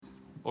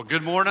Well,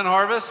 good morning,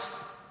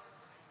 Harvest.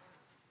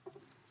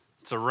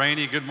 It's a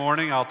rainy good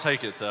morning. I'll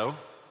take it, though.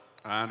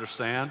 I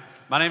understand.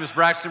 My name is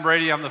Braxton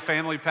Brady. I'm the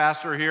family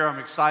pastor here. I'm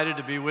excited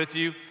to be with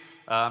you.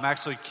 I'm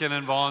actually Ken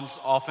and Vaughn's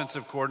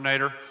offensive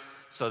coordinator,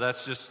 so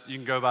that's just, you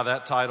can go by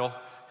that title.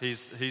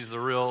 He's the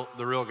real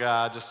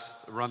guy. I just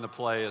run the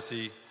play as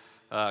he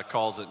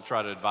calls it and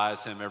try to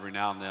advise him every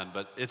now and then.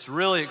 But it's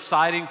really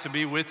exciting to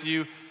be with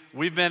you.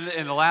 We've been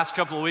in the last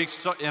couple of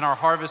weeks in our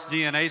Harvest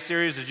DNA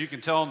series, as you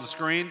can tell on the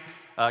screen.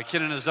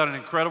 Kenan has done an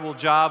incredible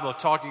job of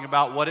talking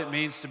about what it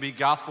means to be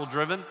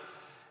gospel-driven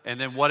and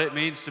then what it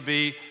means to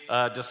be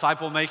a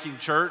disciple-making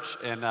church.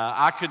 And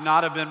I could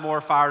not have been more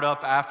fired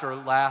up after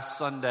last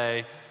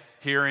Sunday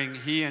hearing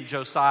he and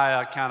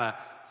Josiah kind of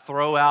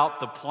throw out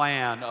the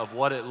plan of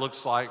what it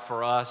looks like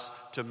for us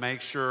to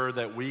make sure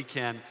that we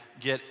can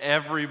get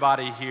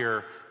everybody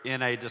here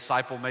in a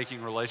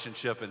disciple-making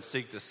relationship and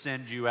seek to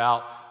send you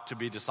out to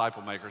be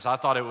disciple makers. I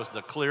thought it was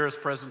the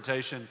clearest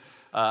presentation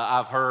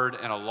I've heard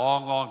in a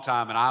long, long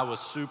time, and I was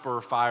super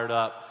fired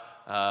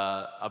up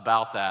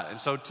about that. And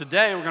so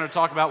today we're going to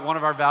talk about one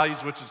of our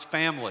values, which is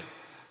family.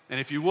 And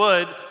if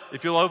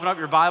you'll open up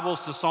your Bibles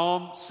to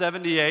Psalm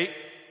 78.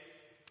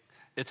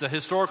 It's a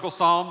historical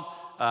psalm.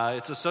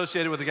 It's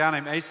associated with a guy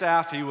named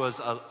Asaph. He was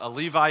a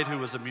Levite who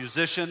was a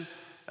musician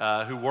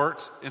who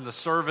worked in the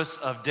service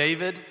of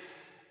David.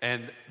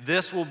 And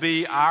this will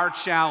be our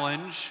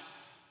challenge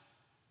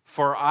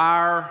for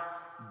our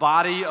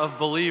body of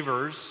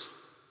believers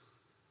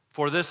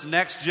for this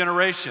next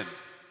generation.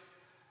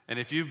 And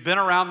if you've been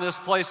around this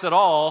place at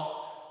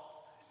all,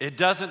 it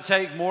doesn't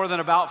take more than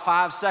about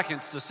 5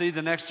 seconds to see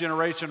the next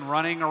generation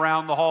running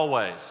around the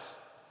hallways.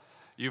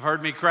 You've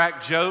heard me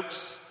crack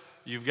jokes.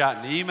 You've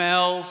gotten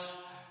emails.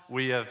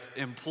 We have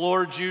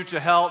implored you to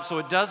help. So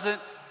it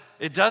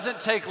doesn't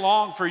take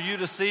long for you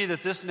to see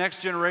that this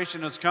next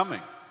generation is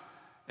coming.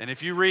 And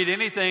if you read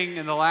anything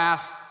in the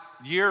last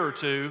year or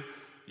two,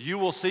 you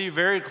will see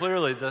very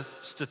clearly the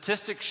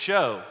statistics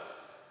show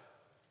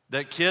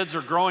that kids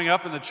are growing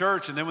up in the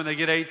church, and then when they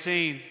get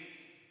 18,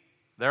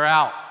 they're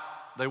out.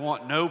 They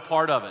want no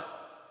part of it.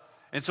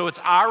 And so it's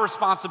our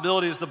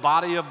responsibility as the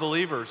body of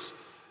believers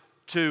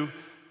to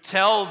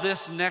tell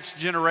this next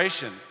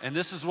generation, and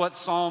this is what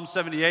Psalm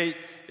 78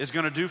 is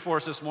going to do for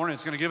us this morning.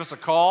 It's going to give us a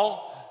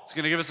call, it's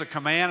going to give us a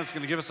command, it's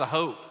going to give us a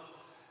hope.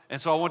 And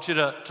so I want you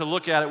to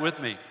look at it with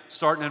me,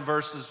 starting in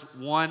verses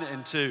 1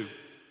 and 2.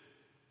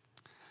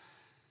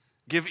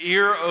 Give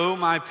ear, O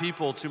my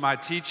people, to my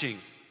teaching.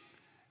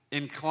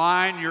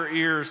 Incline your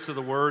ears to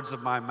the words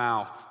of my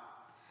mouth.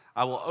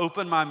 I will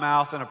open my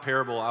mouth in a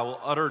parable. I will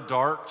utter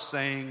dark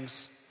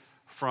sayings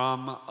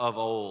from of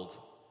old.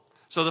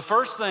 So the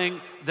first thing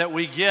that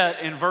we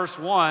get in verse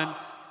 1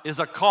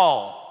 is a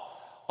call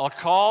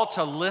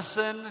to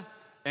listen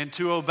and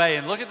to obey.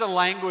 And look at the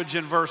language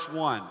in verse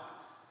 1.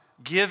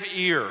 Give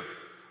ear.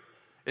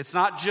 It's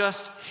not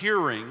just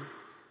hearing,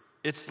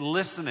 it's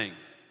listening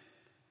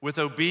with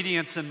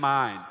obedience in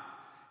mind.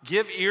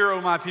 Give ear, O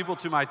my people,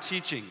 to my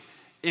teaching.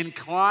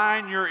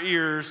 Incline your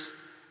ears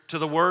to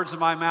the words of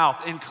my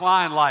mouth.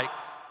 Incline, like,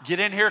 get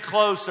in here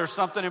close, there's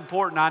something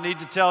important I need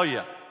to tell you.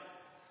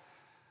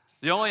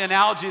 The only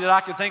analogy that I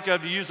can think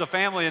of, to use a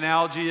family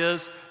analogy,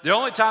 is the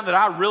only time that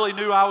I really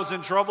knew I was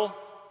in trouble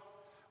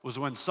was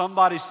when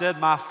somebody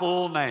said my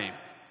full name.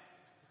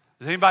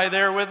 Is anybody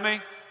there with me?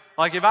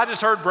 Like, if I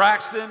just heard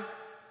Braxton,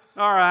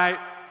 all right.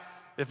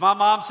 If my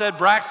mom said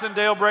Braxton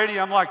Dale Brady,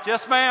 I'm like,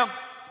 yes, ma'am.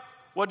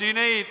 What do you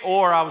need?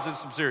 Or I was in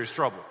some serious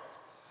trouble.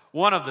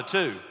 One of the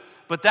two.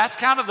 But that's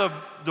kind of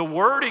the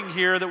wording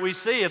here that we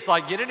see. It's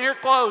like, get in here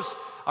close.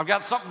 I've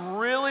got something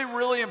really,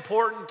 really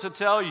important to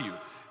tell you.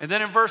 And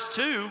then in verse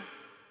 2,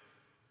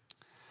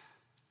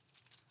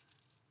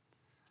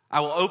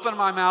 I will open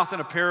my mouth in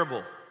a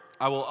parable.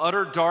 I will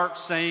utter dark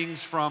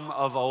sayings from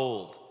of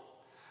old.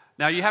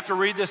 Now you have to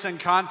read this in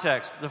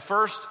context. The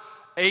first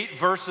 8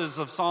 verses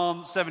of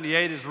Psalm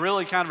 78 is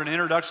really kind of an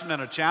introduction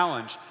and a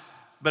challenge.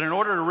 But in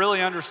order to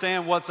really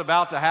understand what's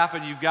about to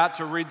happen, you've got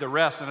to read the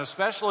rest. And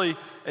especially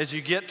as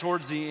you get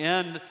towards the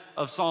end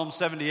of Psalm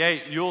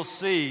 78, you'll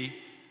see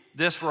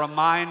this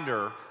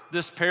reminder,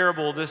 this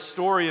parable, this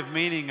story of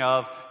meaning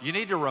of, you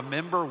need to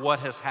remember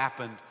what has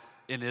happened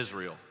in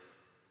Israel.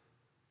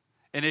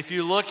 And if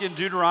you look in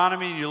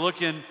Deuteronomy, and you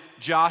look in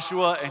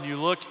Joshua, and you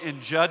look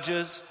in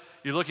Judges,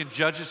 you look in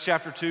Judges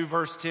chapter 2,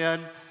 verse 10,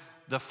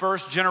 the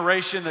first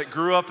generation that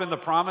grew up in the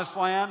promised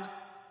land,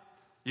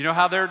 you know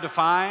how they're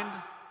defined?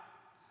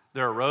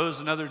 There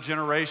arose another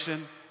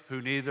generation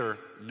who neither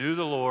knew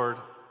the Lord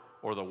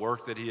or the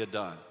work that he had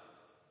done.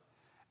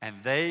 And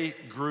they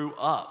grew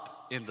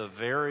up in the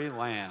very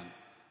land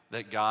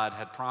that God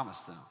had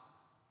promised them.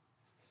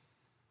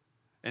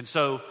 And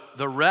so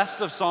the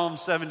rest of Psalm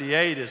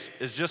 78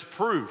 is just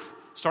proof.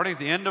 Starting at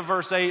the end of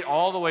verse 8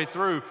 all the way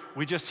through,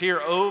 we just hear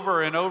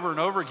over and over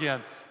and over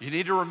again, you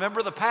need to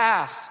remember the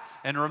past.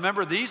 And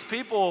remember, these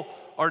people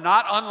are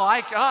not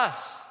unlike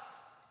us.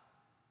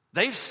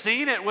 They've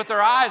seen it with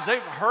their eyes.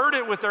 They've heard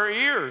it with their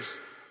ears.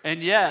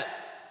 And yet,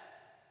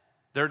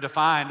 they're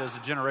defined as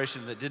a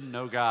generation that didn't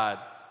know God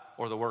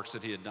or the works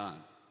that he had done.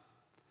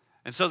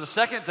 And so the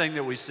second thing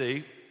that we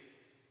see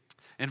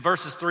in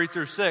verses 3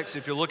 through 6,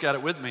 if you look at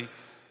it with me,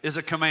 is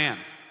a command.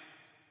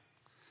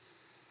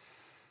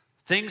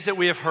 Things that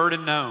we have heard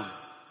and known,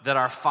 that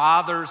our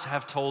fathers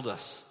have told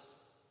us,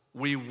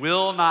 we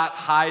will not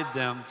hide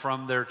them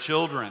from their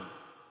children,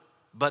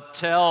 but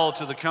tell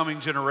to the coming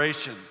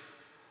generation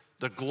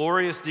the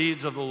glorious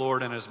deeds of the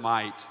Lord and his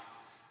might,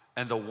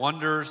 and the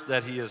wonders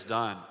that he has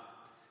done.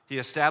 He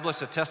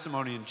established a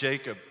testimony in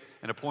Jacob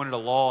and appointed a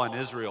law in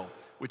Israel,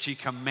 which he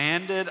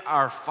commanded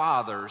our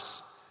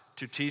fathers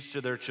to teach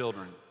to their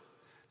children,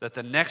 that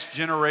the next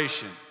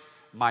generation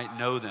might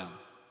know them,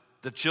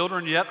 the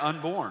children yet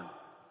unborn,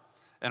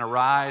 and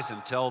arise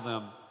and tell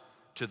them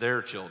to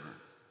their children.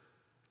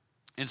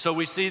 And so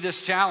we see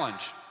this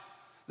challenge,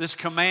 this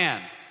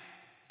command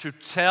to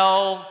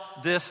tell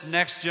this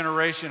next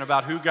generation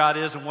about who God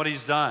is and what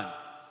he's done.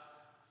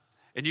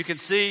 And you can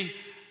see,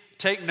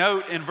 take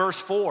note in verse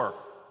 4,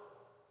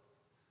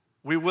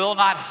 we will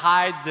not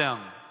hide them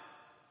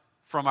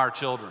from our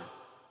children.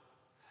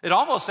 It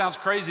almost sounds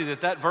crazy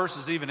that that verse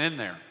is even in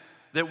there,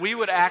 that we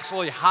would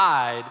actually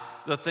hide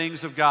the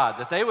things of God,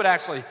 that they would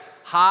actually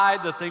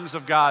hide the things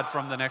of God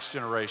from the next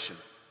generation.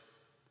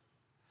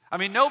 I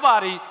mean,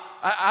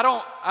 I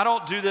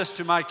don't do this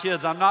to my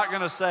kids. I'm not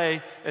going to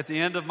say at the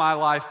end of my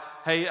life,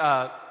 hey,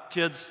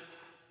 kids,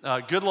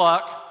 good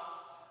luck.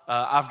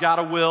 I've got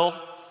a will,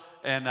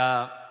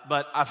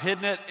 but I've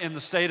hidden it in the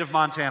state of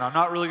Montana. I'm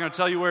not really going to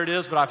tell you where it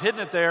is, but I've hidden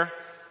it there.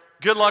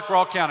 Good luck, we're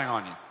all counting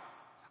on you.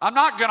 I'm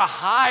not going to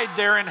hide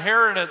their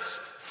inheritance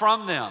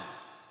from them.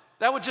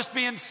 That would just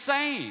be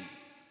insane.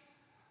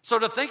 So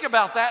to think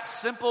about that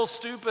simple,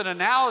 stupid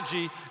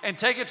analogy and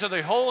take it to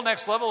the whole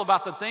next level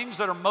about the things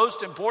that are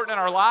most important in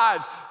our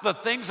lives, the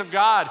things of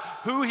God,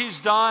 who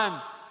he's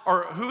done,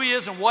 or who he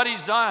is and what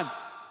he's done,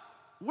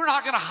 we're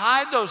not going to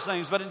hide those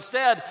things, but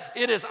instead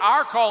it is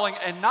our calling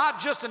and not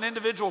just an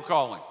individual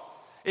calling.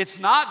 It's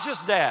not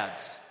just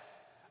dads,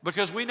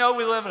 because we know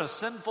we live in a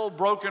sinful,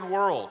 broken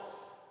world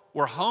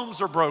where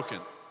homes are broken,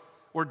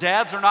 where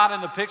dads are not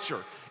in the picture.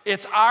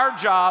 It's our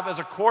job as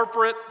a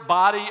corporate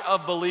body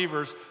of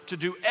believers to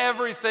do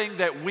everything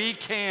that we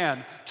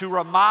can to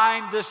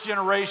remind this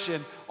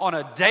generation on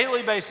a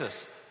daily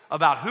basis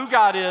about who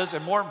God is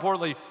and, more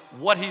importantly,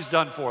 what he's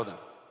done for them.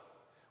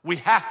 We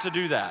have to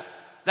do that.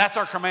 That's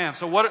our command.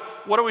 So what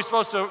are we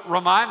supposed to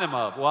remind them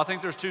of? Well, I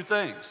think there's two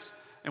things,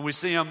 and we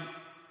see them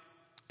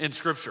in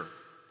Scripture.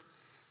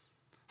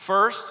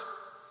 First,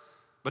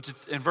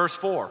 in verse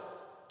 4,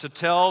 to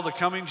tell the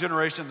coming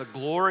generation the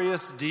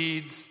glorious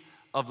deeds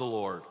of the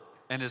Lord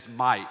and his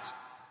might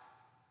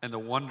and the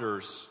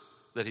wonders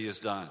that he has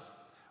done.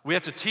 We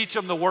have to teach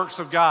them the works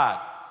of God.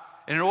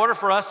 And in order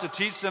for us to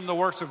teach them the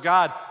works of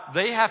God,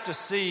 they have to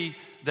see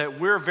that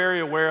we're very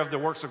aware of the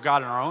works of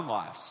God in our own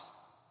lives.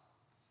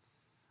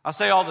 I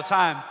say all the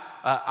time,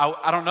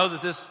 I don't know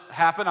that this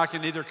happened. I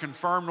can neither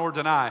confirm nor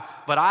deny.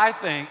 But I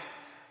think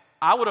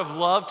I would have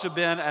loved to have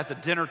been at the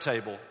dinner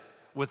table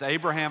with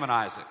Abraham and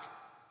Isaac.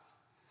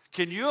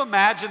 Can you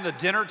imagine the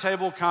dinner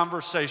table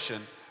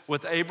conversation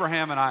with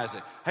Abraham and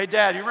Isaac? Hey,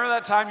 Dad, you remember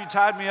that time you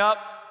tied me up?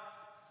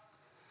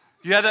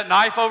 You had that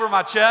knife over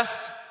my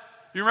chest?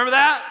 You remember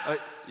that?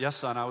 Yes,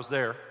 son, I was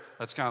there.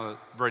 That's kind of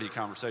the Brady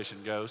conversation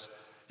goes.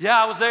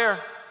 Yeah, I was there.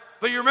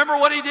 But you remember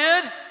what he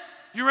did?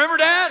 You remember,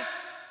 Dad?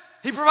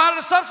 He provided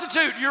a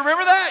substitute. You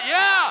remember that?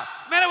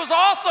 Yeah. Man, it was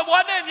awesome,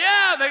 wasn't it?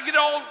 Yeah. They get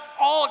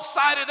all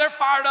excited. They're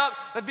fired up.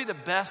 That'd be the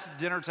best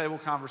dinner table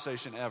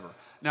conversation ever.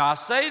 Now, I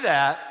say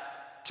that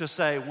to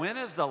say, when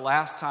is the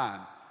last time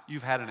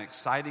you've had an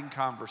exciting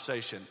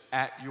conversation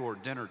at your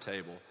dinner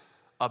table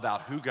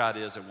about who God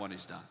is and what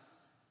he's done?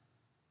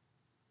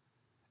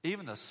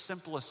 Even the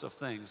simplest of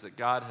things that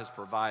God has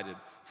provided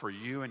for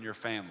you and your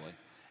family.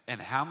 And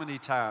how many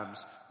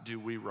times do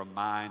we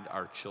remind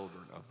our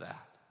children of that?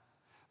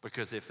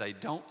 Because if they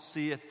don't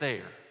see it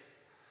there,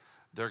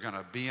 they're going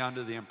to be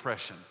under the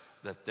impression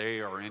that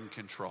they are in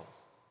control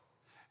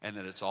and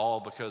that it's all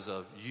because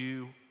of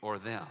you or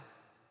them,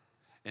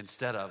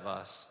 instead of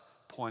us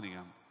pointing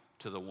them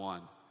to the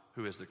one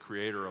who is the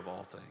creator of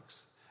all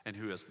things and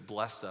who has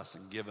blessed us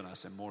and given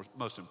us and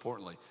most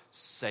importantly,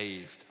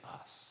 saved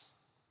us.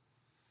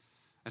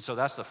 And so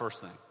that's the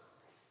first thing,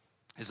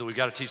 is that we've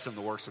got to teach them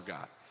the works of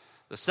God.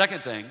 The second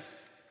thing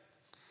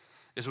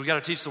is we've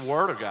got to teach the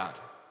Word of God.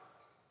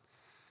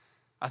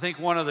 I think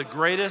one of the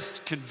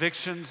greatest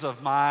convictions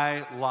of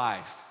my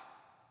life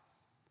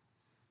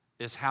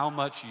is how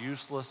much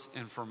useless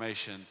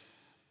information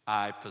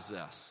I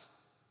possess.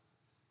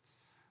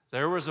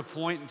 There was a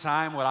point in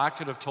time when I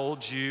could have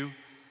told you,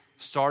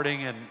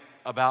 starting in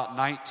about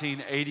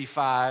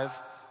 1985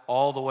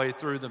 all the way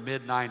through the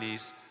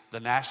mid-90s, the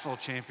national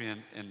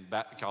champion in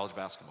college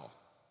basketball.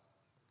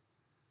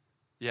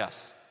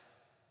 Yes,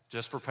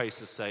 just for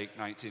Pace's sake,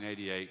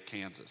 1988,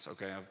 Kansas.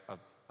 Okay,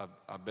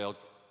 I bailed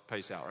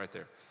Pace out right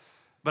there.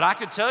 But I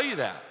could tell you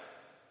that.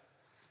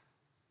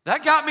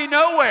 That got me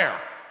nowhere.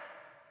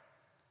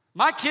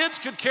 My kids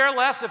could care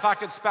less if I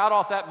could spout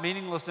off that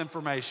meaningless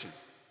information.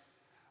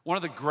 One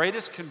of the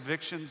greatest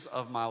convictions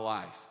of my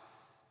life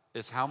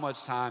is how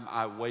much time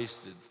I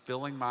wasted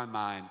filling my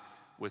mind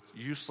with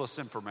useless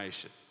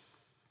information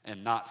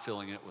and not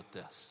filling it with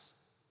this,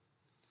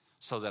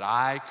 so that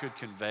I could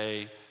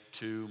convey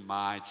to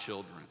my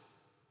children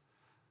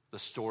the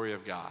story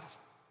of God,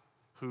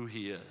 who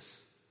he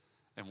is,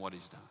 and what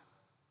he's done.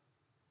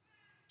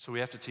 So we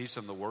have to teach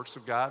them the works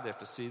of God. They have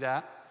to see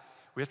that.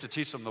 We have to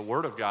teach them the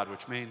Word of God,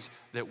 which means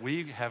that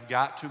we have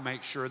got to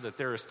make sure that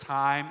there is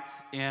time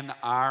in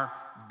our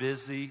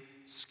busy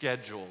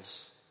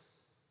schedules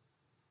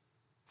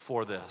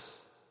for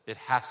this. It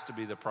has to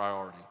be the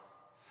priority.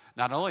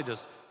 Not only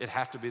does it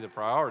have to be the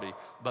priority,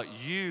 but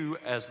you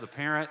as the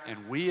parent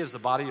and we as the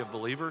body of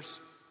believers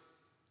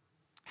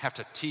have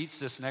to teach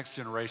this next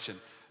generation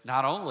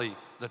not only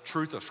the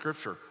truth of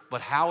Scripture,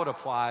 but how it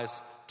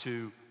applies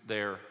to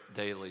their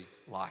daily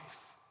life.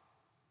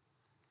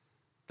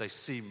 They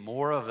see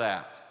more of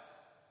that.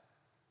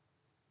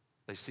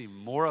 They see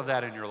more of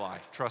that in your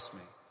life. Trust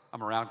me,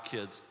 I'm around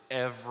kids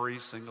every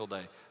single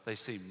day. They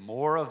see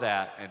more of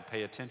that and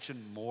pay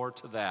attention more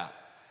to that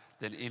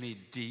than any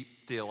deep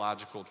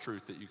theological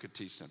truth that you could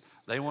teach them.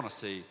 They want to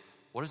see,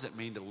 what does it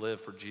mean to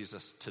live for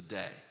Jesus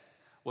today?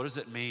 What does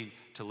it mean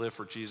to live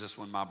for Jesus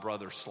when my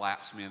brother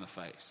slaps me in the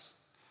face?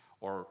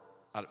 Or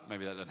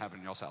maybe that doesn't happen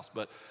in y'all's house.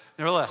 But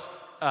nevertheless,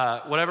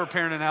 whatever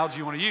parent analogy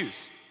you want to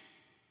use,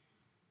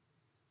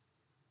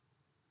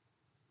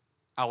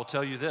 I will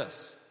tell you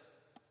this.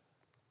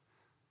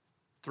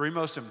 3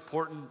 most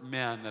important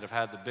men that have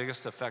had the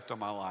biggest effect on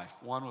my life.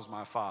 One was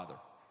my father.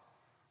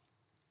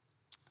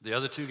 The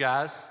other 2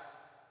 guys,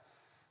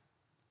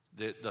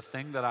 the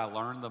thing that I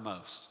learned the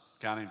most,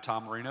 a guy named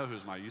Tom Marino,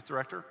 who's my youth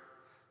director,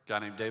 a guy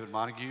named David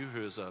Montague,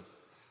 who is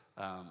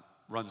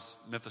runs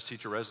Memphis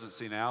Teacher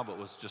Residency now, but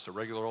was just a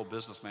regular old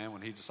businessman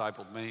when he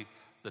discipled me.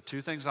 The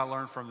 2 things I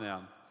learned from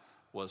them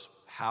was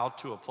how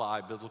to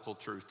apply biblical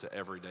truth to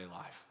everyday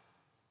life.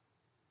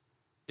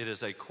 It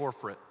is a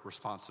corporate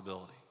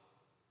responsibility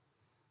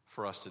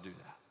for us to do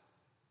that.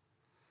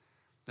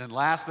 Then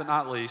last but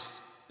not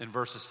least, in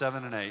verses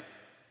 7 and 8,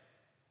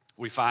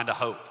 we find a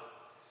hope.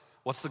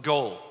 What's the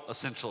goal,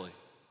 essentially?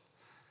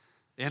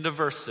 End of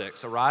verse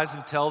 6, arise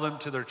and tell them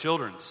to their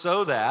children,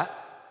 so that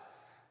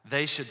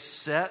they should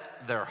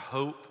set their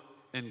hope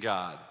in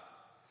God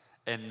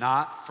and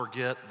not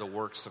forget the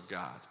works of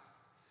God,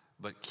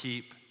 but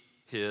keep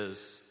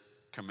his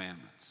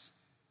commandments.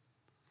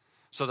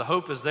 So the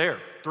hope is there.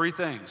 3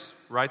 things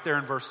right there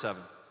in verse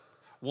 7.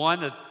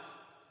 1, that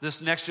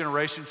this next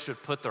generation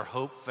should put their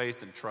hope,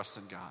 faith, and trust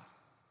in God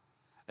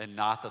and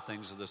not the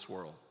things of this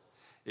world.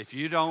 If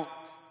you don't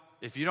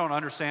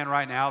understand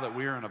right now that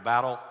we are in a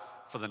battle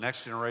for the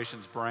next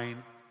generation's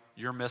brain,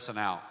 you're missing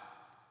out.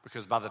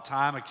 Because by the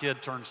time a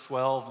kid turns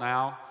 12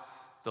 now,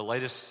 the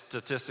latest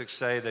statistics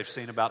say they've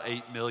seen about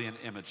 8 million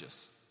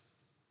images.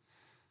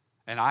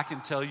 And I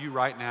can tell you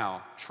right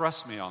now,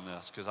 trust me on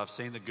this, because I've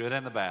seen the good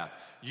and the bad.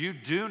 You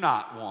do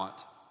not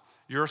want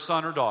your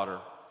son or daughter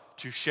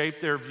to shape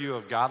their view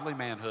of godly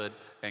manhood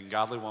and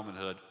godly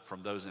womanhood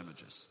from those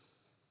images.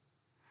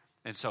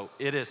 And so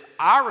it is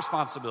our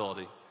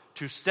responsibility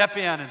to step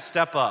in and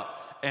step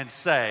up and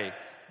say,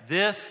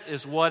 this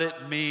is what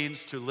it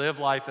means to live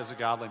life as a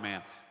godly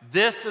man.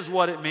 This is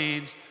what it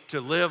means to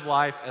live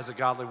life as a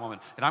godly woman.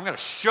 And I'm going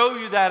to show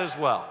you that as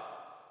well.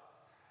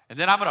 And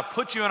then I'm going to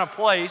put you in a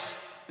place,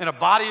 in a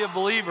body of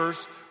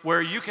believers,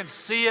 where you can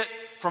see it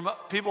from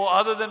people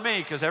other than me,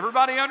 because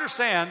everybody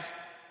understands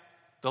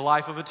the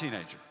life of a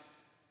teenager.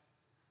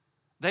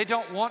 They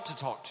don't want to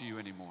talk to you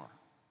anymore.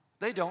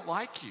 They don't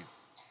like you.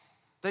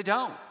 They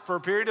don't, for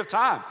a period of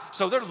time.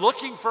 So they're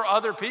looking for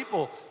other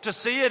people to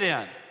see it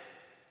in.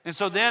 And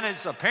so then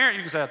it's a parent,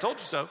 you can say, I told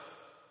you so.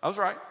 I was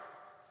right.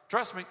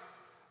 Trust me.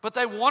 But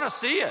they want to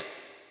see it.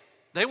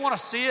 They want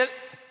to see it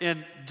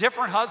in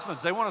different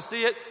husbands. They want to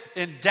see it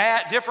in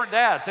different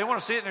dads. They want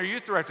to see it in their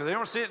youth director. They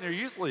want to see it in their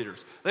youth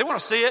leaders. They want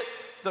to see it.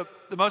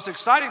 The most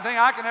exciting thing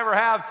I can ever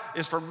have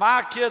is for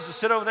my kids to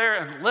sit over there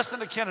and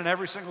listen to Kenan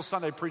every single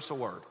Sunday preach the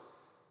word.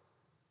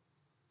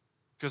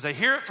 Because they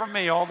hear it from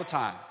me all the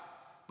time.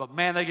 But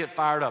man, they get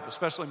fired up,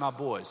 especially my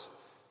boys,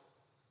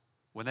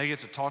 when they get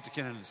to talk to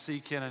Kenan and see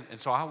Kenan. And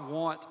so I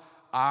want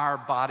our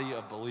body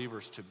of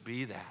believers to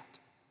be that,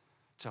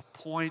 to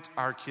point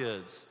our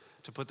kids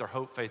to put their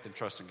hope, faith, and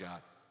trust in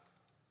God.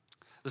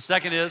 The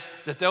second is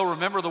that they'll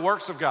remember the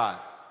works of God.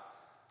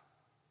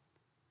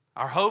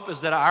 Our hope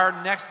is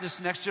that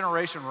this next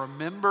generation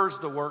remembers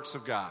the works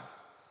of God.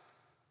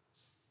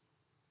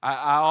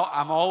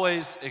 I'm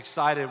always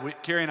excited. My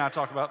wife Carrie and I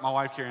talk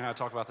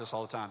about this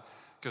all the time,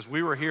 because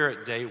we were here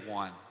at day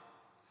 1.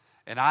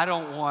 And I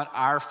don't want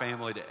our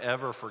family to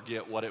ever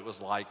forget what it was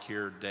like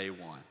here day 1.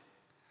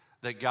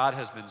 That God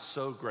has been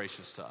so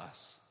gracious to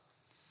us.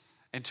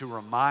 And to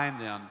remind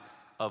them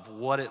of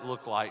what it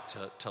looked like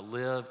to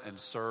live and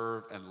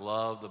serve and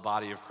love the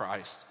body of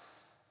Christ.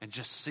 And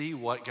just see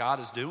what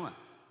God is doing.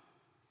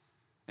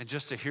 And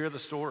just to hear the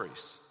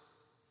stories.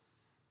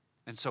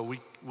 And so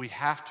we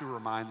have to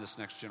remind this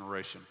next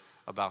generation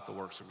about the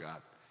works of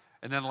God.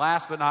 And then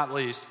last but not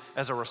least,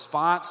 as a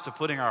response to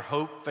putting our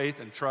hope,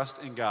 faith, and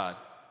trust in God,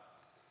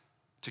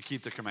 to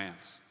keep the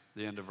commands,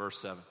 the end of verse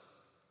 7.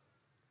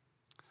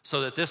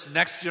 So that this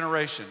next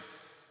generation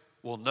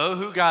will know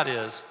who God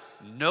is,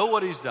 know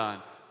what he's done,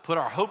 put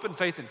our hope and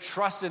faith and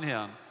trust in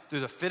him through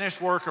the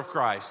finished work of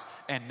Christ,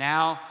 and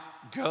now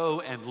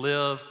go and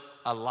live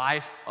a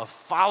life of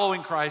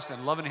following Christ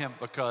and loving him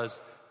because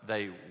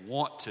they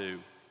want to,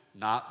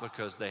 not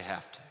because they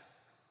have to.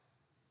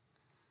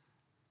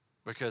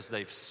 Because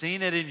they've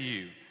seen it in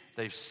you,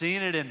 they've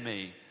seen it in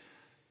me,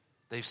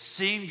 they've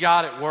seen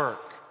God at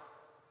work,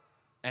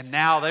 and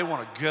now they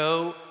want to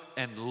go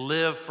and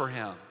live for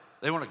him.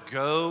 They want to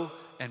go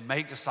and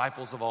make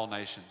disciples of all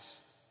nations.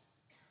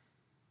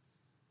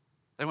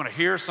 They want to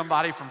hear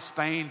somebody from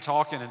Spain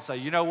talking and say,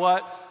 you know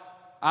what?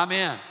 I'm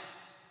in.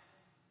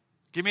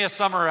 Give me a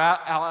summer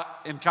out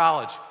in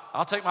college.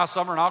 I'll take my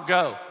summer and I'll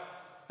go.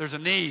 There's a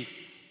need.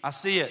 I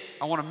see it.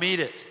 I want to meet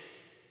it.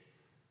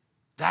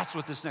 That's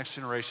what this next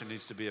generation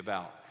needs to be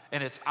about.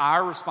 And it's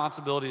our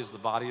responsibility as the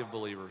body of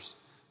believers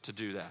to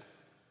do that.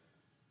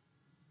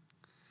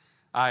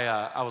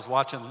 I was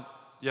watching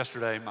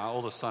yesterday, my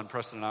oldest son,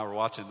 Preston, and I were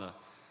watching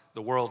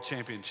the World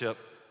Championship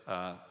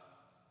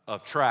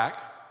of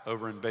track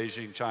over in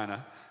Beijing,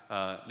 China.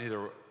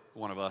 Neither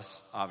one of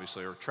us,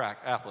 obviously, are track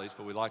athletes,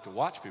 but we like to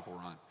watch people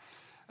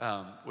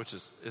run, which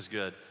is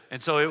good.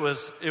 And so it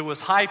was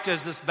hyped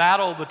as this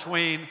battle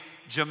between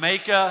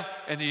Jamaica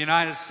and the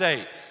United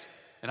States.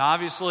 And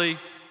obviously,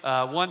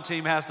 one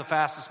team has the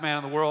fastest man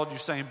in the world,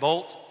 Usain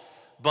Bolt,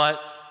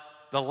 but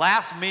the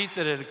last meet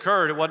that had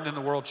occurred, it wasn't in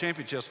the World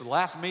Championships, but the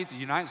last meet, the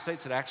United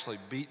States had actually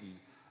beaten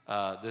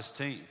this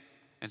team.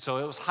 And so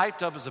it was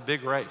hyped up as a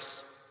big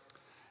race.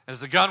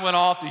 As the gun went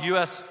off, the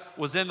U.S.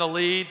 was in the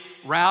lead,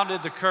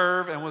 rounded the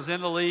curve and was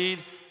in the lead,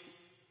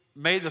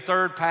 made the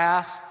third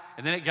pass,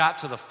 and then it got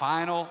to the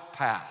final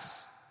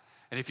pass.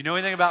 And if you know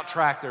anything about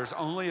track, there's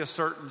only a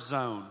certain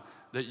zone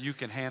that you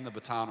can hand the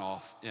baton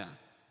off in.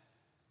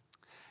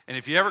 And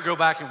if you ever go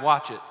back and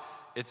watch it,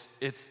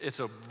 it's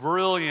a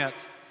brilliant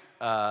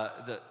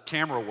the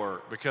camera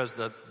work, because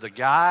the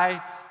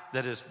guy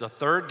that is the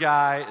third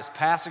guy is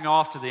passing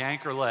off to the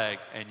anchor leg,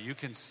 and you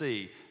can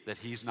see that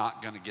he's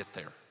not going to get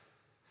there.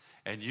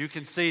 And you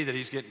can see that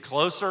he's getting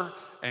closer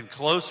and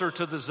closer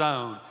to the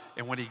zone,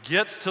 and when he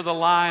gets to the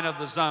line of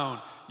the zone,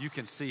 you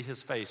can see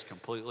his face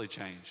completely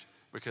change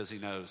because he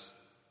knows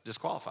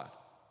disqualified.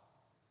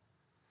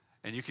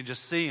 And you can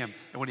just see him,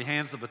 and when he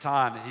hands the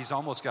baton, he's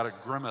almost got a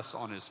grimace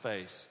on his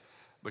face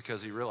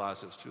because he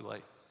realized it was too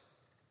late.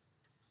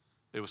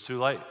 It was too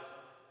late.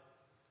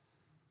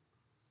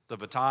 The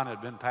baton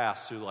had been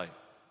passed too late.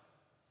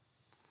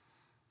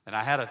 And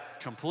I had a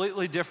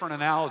completely different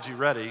analogy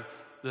ready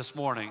this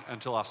morning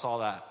until I saw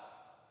that.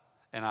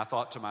 And I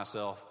thought to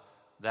myself,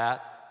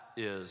 that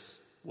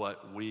is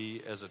what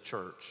we as a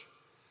church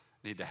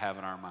need to have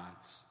in our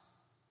minds.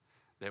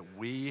 That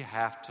we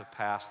have to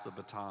pass the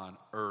baton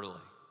early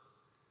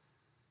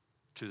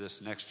to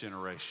this next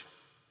generation.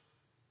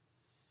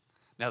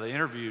 Now, they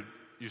interviewed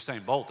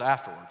Usain Bolt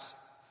afterwards,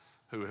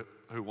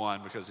 who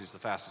won because he's the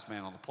fastest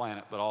man on the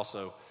planet, but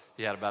also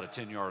he had about a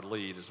 10-yard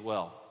lead as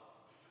well.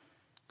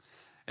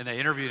 And they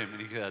interviewed him,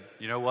 and he said,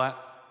 you know what?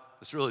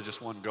 It's really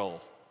just one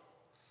goal.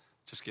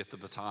 Just get the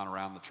baton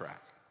around the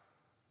track.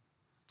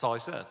 That's all he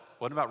said. It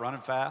wasn't about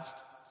running fast.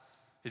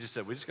 He just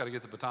said, we just got to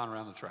get the baton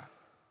around the track.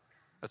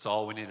 That's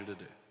all we needed to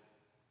do.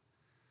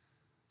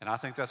 And I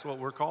think that's what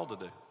we're called to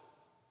do.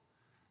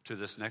 To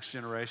this next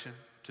generation,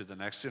 to the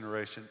next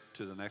generation,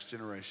 to the next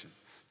generation,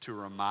 to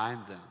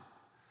remind them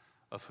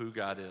of who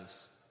God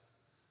is,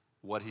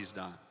 what he's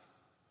done.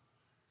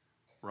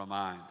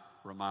 Remind,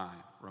 remind,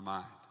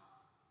 remind.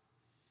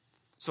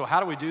 So how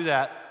do we do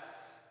that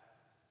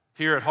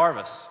here at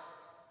Harvest?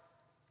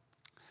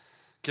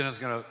 Ken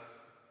is not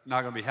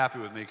going to be happy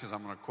with me because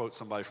I'm going to quote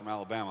somebody from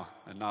Alabama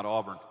and not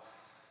Auburn.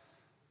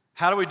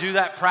 How do we do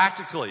that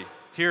practically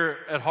here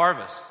at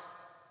Harvest?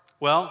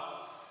 Well,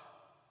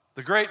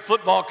 the great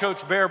football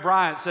coach Bear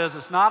Bryant says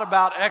it's not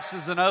about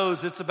X's and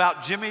O's, it's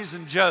about Jimmys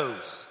and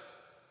Joes.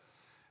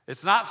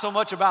 It's not so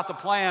much about the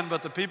plan,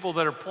 but the people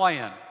that are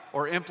playing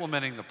or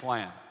implementing the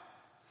plan.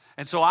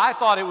 And so I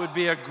thought it would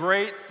be a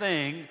great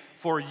thing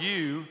for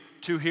you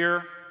to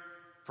hear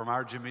from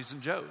our Jimmys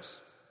and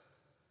Joes.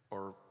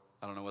 Or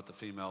I don't know what the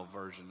female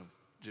version of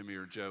Jimmy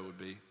or Joe would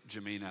be.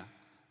 Jimina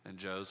and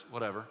Joe's,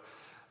 whatever.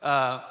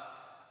 I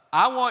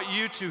want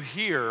you to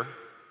hear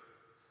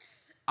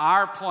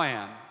our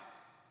plan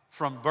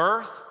from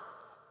birth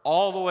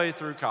all the way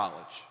through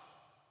college.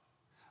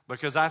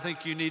 Because I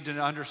think you need to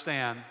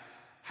understand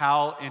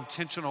how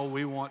intentional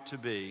we want to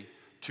be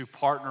to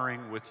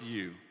partnering with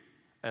you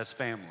as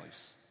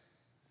families.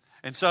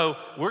 And so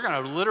we're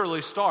going to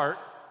literally start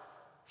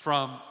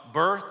from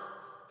birth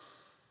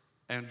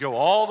and go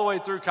all the way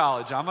through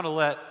college. I'm going to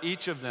let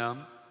each of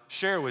them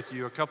share with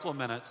you a couple of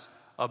minutes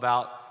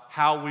about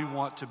how we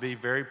want to be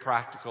very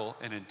practical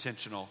and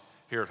intentional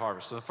here at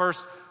Harvest. So the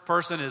first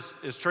person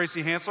is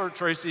Tracy Hansler.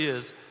 Tracy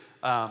is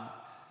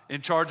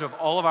in charge of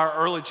all of our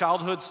early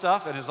childhood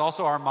stuff and is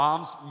also our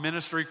mom's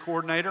ministry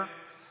coordinator.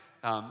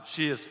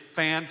 She is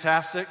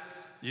fantastic.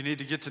 You need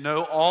to get to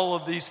know all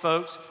of these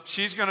folks.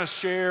 She's going to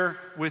share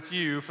with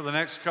you for the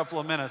next couple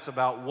of minutes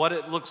about what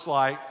it looks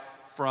like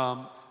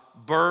from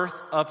birth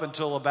up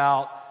until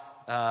about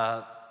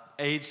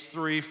age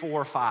 3,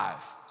 4, 5.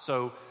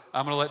 So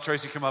I'm going to let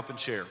Tracy come up and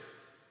share.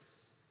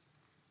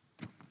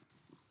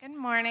 Good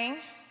morning.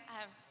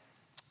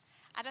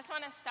 I just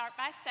want to start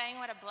by saying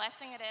what a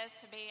blessing it is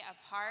to be a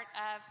part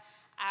of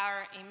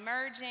our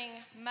emerging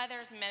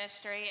mothers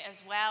ministry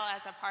as well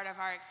as a part of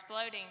our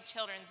exploding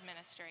children's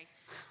ministry.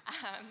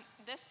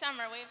 This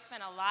summer we've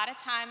spent a lot of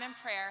time in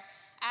prayer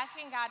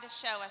asking God to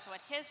show us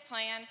what his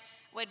plan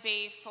would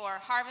be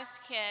for Harvest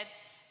Kids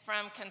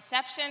from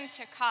conception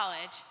to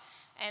college.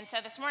 And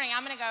so this morning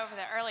I'm going to go over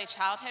the early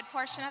childhood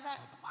portion of it.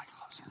 Hold the mic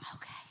closer.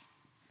 Okay.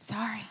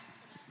 Sorry.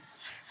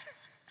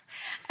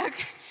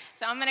 Okay.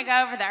 So I'm going to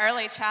go over the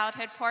early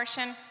childhood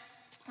portion.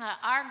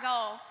 Our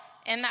goal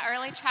in the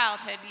early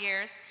childhood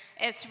years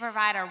is to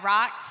provide a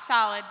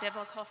rock-solid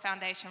biblical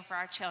foundation for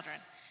our children.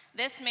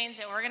 This means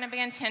that we're going to be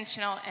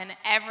intentional in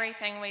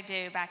everything we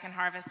do back in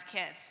Harvest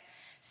Kids.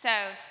 So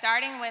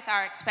starting with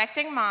our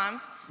expecting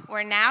moms,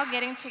 we're now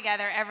getting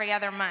together every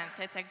other month.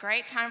 It's a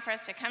great time for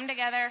us to come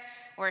together.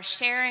 We're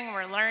sharing,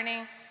 we're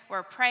learning,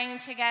 we're praying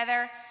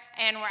together,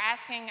 and we're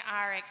asking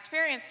our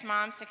experienced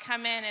moms to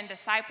come in and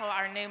disciple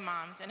our new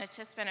moms, and it's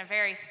just been a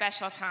very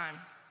special time.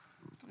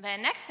 The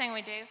next thing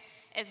we do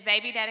is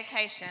baby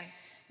dedication.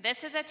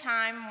 This is a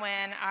time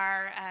when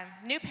our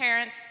new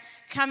parents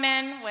come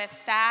in with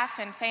staff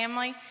and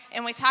family,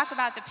 and we talk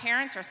about the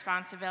parents'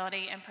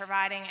 responsibility in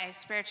providing a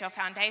spiritual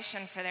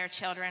foundation for their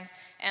children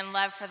and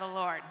love for the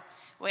Lord.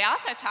 We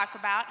also talk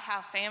about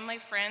how family,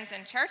 friends,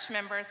 and church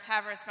members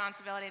have a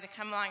responsibility to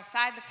come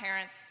alongside the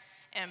parents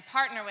and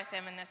partner with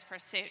them in this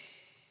pursuit.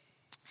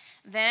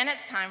 Then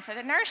it's time for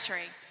the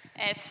nursery.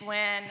 It's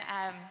when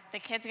the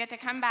kids get to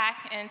come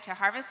back into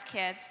Harvest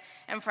Kids,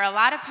 and for a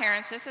lot of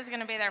parents, this is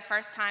going to be their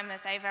first time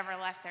that they've ever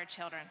left their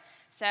children.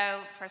 So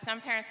for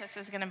some parents, this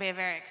is going to be a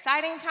very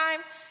exciting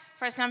time.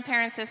 For some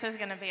parents, this is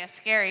going to be a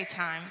scary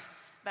time.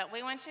 But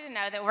we want you to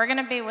know that we're going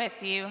to be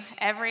with you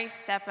every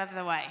step of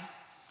the way.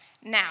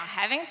 Now,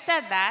 having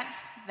said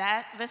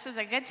that this is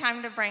a good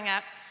time to bring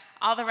up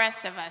all the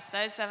rest of us,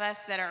 those of us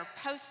that are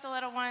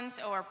post-little ones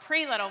or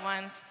pre-little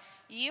ones.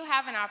 You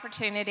have an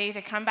opportunity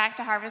to come back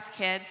to Harvest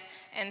Kids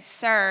and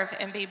serve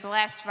and be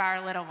blessed by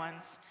our little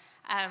ones.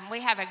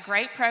 We have a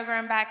great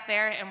program back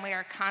there, and we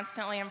are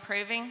constantly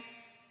improving.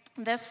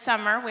 This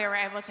summer, we were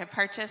able to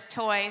purchase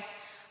toys,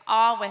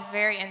 all with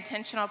very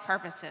intentional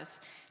purposes.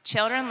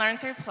 Children learn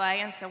through play,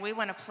 and so we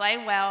want to play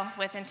well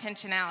with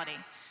intentionality.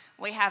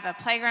 We have a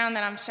playground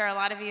that I'm sure a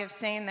lot of you have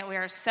seen that we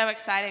are so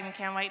excited and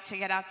can't wait to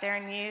get out there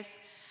and use.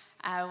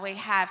 We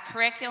have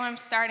curriculum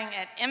starting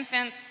at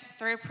infants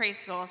through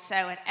preschool, so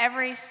at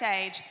every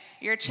stage,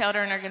 your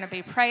children are going to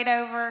be prayed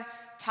over,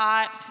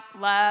 taught,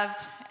 loved,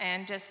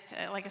 and just,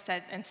 like I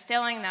said,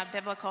 instilling that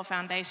biblical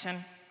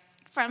foundation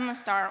from the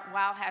start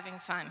while having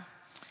fun.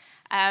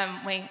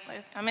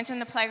 I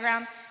mentioned the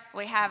playground.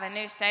 We have a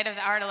new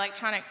state-of-the-art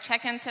electronic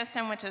check-in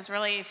system, which is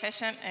really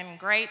efficient and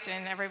great,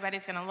 and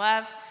everybody's going to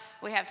love.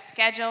 We have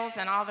schedules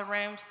in all the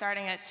rooms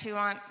starting at 2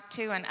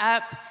 and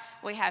up.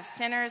 We have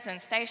centers and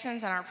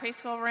stations in our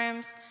preschool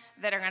rooms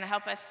that are going to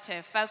help us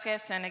to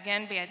focus and,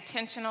 again, be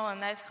intentional in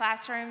those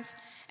classrooms.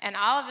 And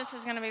all of this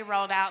is going to be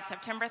rolled out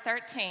September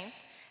 13th.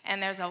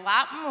 And there's a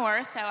lot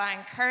more, so I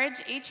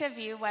encourage each of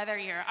you, whether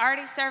you're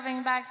already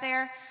serving back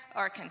there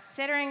or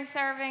considering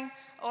serving,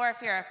 or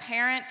if you're a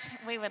parent,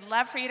 we would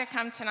love for you to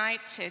come tonight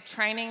to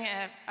training,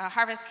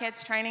 Harvest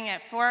Kids training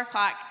at 4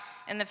 o'clock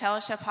in the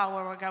fellowship hall,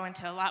 where we'll go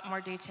into a lot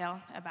more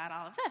detail about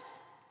all of this.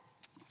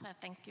 So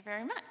thank you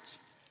very much.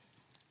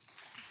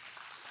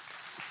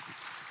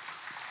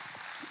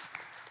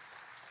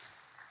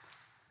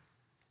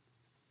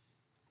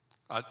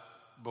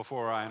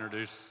 Before I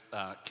introduce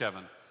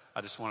Kevin,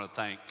 I just want to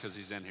thank, because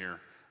he's in here,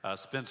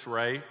 Spence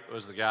Ray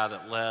was the guy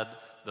that led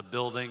the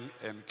building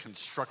and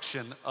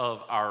construction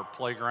of our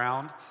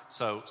playground.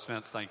 So,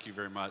 Spence, thank you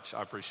very much.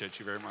 I appreciate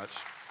you very much.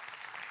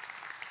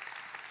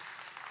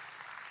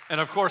 And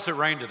of course it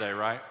rained today,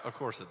 right? Of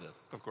course it did.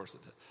 Of course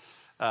it did.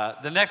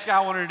 The next guy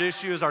I want to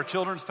introduce you is our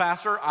children's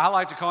pastor. I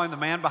like to call him the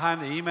man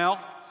behind the email,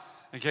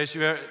 in case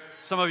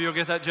some of you will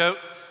get that joke.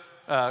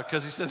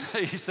 Because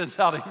he sends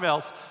out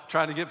emails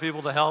trying to get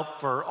people to help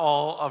for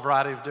a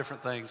variety of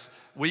different things.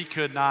 We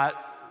could not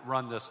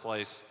run this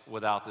place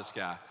without this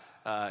guy.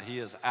 He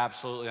is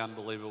absolutely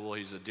unbelievable.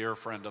 He's a dear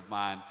friend of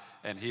mine,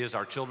 and he is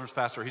our children's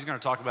pastor. He's going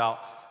to talk about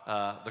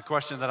the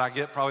question that I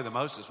get probably the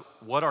most is,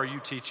 what are you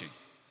teaching?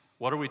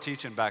 What are we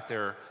teaching back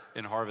there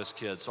in Harvest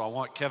Kids? So I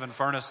want Kevin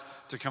Furness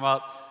to come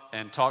up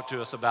and talk to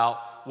us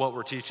about what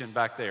we're teaching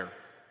back there.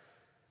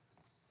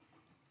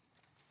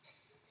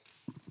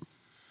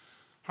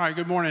 All right,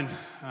 good morning.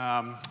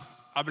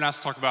 I've been asked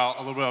to talk about a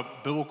little bit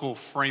about biblical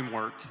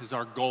framework is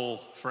our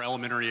goal for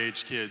elementary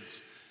age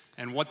kids.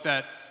 And what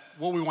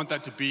we want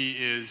that to be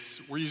is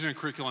we're using a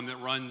curriculum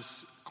that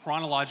runs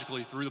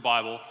chronologically through the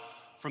Bible.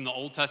 From the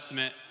Old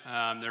Testament,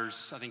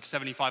 there's, I think,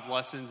 75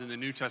 lessons. In the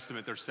New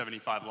Testament, there's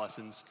 75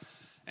 lessons.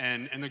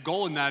 And the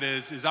goal in that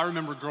is I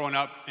remember growing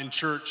up in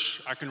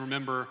church, I can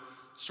remember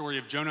the story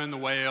of Jonah and the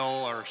whale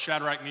or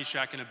Shadrach,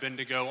 Meshach, and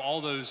Abednego, all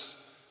those,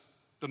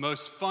 the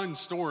most fun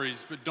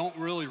stories, but don't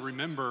really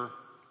remember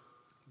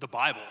the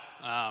Bible.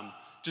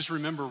 Just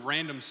remember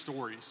random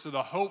stories. So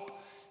the hope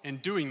in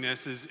doing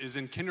this is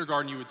in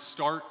kindergarten you would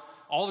start,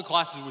 all the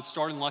classes would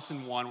start in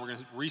lesson 1. We're going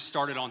to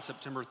restart it on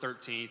September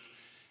 13th.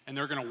 And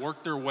they're going to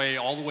work their way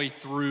all the way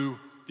through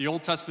the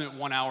Old Testament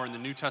 1 hour and the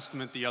New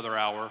Testament the other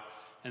hour.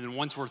 And then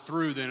once we're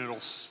through, then it'll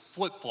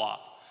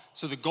flip-flop.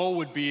 So the goal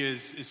would be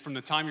is from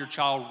the time your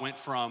child went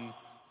from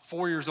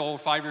 4 years old,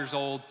 5 years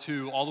old,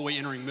 to all the way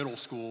entering middle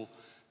school,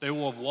 they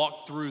will have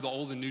walked through the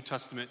Old and New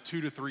Testament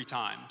 2 to 3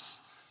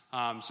 times.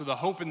 So the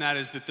hope in that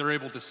is that they're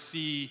able to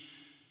see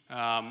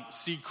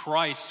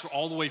Christ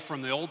all the way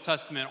from the Old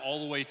Testament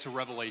all the way to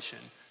Revelation,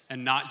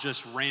 and not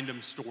just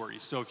random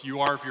stories. So if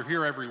you're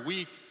here every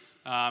week,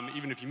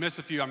 even if you miss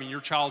a few, I mean,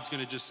 your child's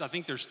going to I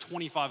think there's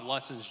 25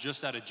 lessons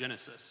just out of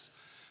Genesis.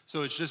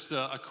 So it's just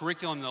a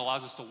curriculum that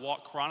allows us to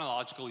walk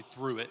chronologically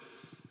through it.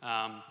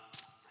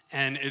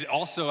 And it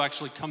also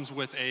actually comes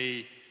with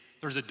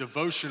there's a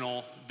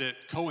devotional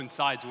that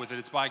coincides with it.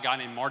 It's by a guy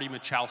named Marty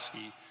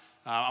Machowski.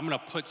 I'm going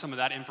to put some of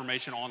that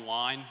information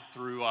online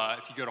through,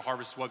 if you go to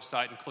Harvest's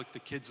website and click the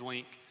kids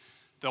link,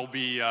 there'll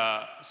be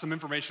some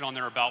information on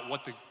there about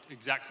what the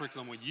exact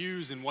curriculum we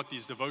use and what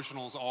these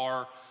devotionals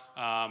are,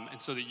 and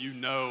so that you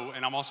know,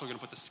 and I'm also going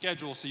to put the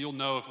schedule so you'll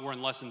know if we're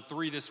in lesson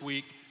 3 this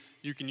week,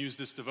 you can use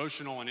this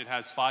devotional, and it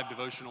has 5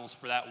 devotionals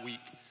for that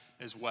week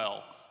as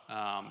well.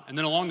 And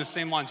then along the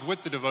same lines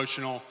with the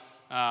devotional,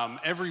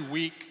 every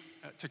week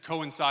to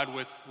coincide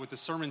with the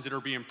sermons that are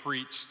being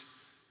preached,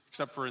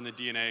 except for in the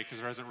DNA because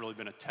there hasn't really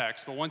been a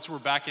text. But once we're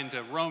back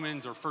into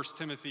Romans or 1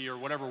 Timothy or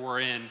whatever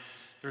we're in,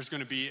 there's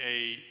going to be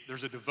a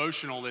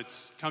devotional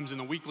that comes in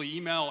the weekly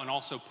email and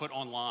also put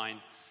online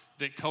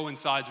that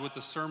coincides with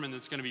the sermon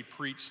that's going to be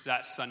preached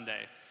that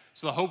Sunday.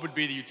 So the hope would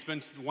be that you'd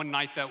spend one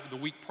night the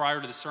week prior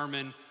to the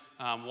sermon,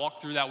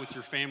 walk through that with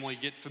your family,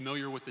 get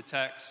familiar with the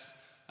text,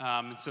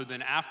 and so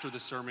then after the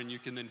sermon you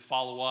can then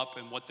follow up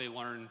and what they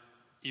learn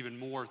even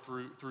more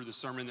through the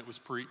sermon that was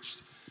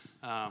preached.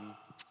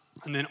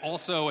 And then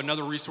also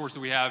another resource that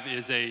we have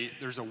is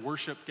there's a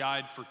worship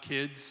guide for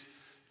kids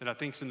that I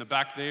think is in the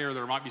back there.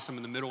 There might be some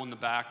in the middle in the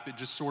back that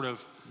just sort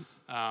of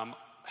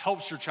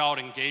helps your child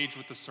engage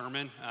with the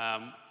sermon.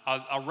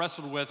 I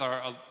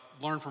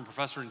learned from a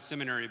professor in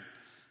seminary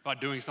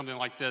about doing something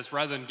like this.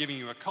 Rather than giving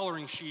you a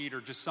coloring sheet or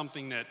just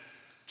something that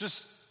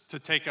just to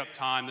take up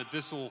time, that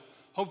this will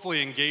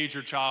hopefully engage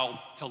your child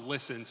to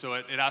listen. So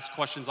it asks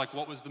questions like,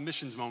 what was the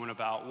missions moment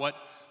about?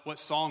 What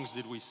songs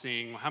did we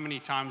sing? How many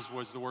times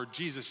was the word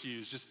Jesus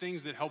used? Just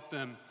things that help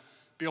them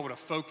be able to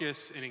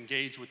focus and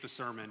engage with the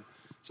sermon.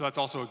 So that's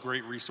also a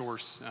great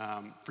resource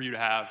for you to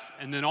have.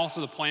 And then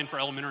also the plan for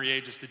elementary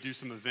age is to do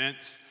some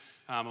events.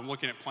 I'm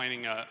looking at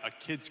planning a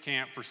kids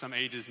camp for some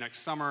ages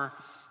next summer,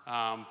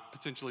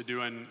 potentially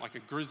doing like a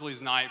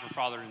Grizzlies night for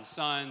father and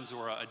sons,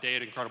 or a day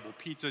at Incredible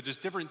Pizza,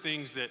 just different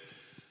things that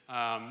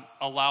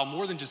allow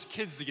more than just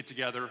kids to get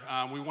together.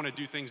 We want to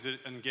do things that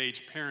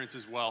engage parents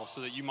as well,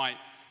 so that you might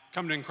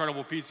come to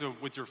Incredible Pizza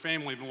with your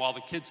family, but while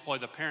the kids play,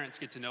 the parents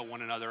get to know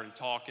one another and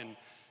talk and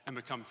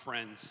become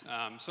friends.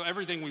 So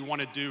everything we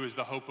want to do is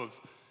the hope of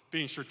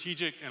being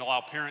strategic and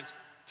allow parents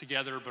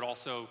together, but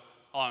also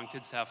allowing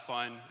kids to have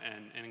fun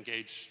and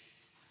engage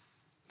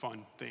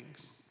fun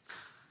things.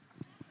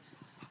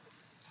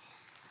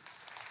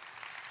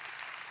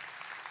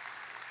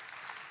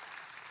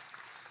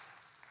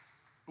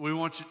 We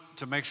want you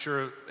to make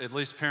sure, at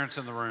least parents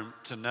in the room,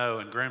 to know,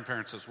 and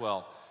grandparents as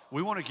well,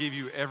 we want to give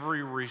you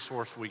every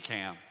resource we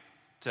can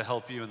to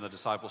help you in the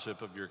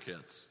discipleship of your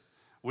kids.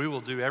 We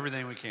will do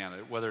everything we can,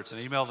 whether it's an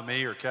email to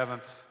me or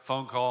Kevin,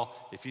 phone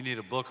call. If you need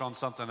a book on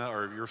something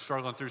or you're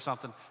struggling through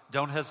something,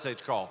 don't hesitate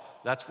to call.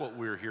 That's what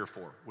we're here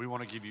for. We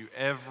want to give you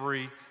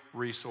every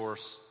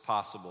resource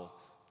possible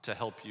to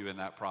help you in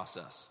that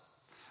process.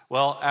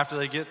 Well, after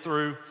they get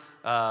through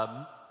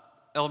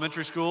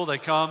elementary school, they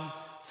come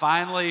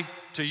finally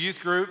to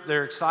youth group.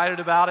 They're excited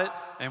about it,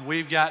 and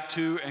we've got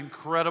 2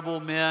 incredible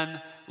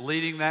men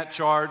leading that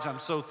charge. I'm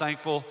so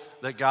thankful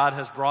that God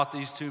has brought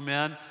these 2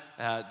 men.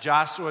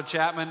 Joshua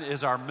Chapman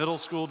is our middle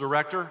school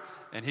director,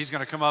 and he's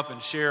going to come up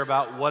and share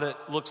about what it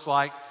looks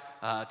like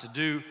to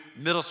do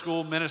middle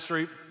school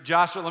ministry.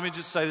 Joshua, let me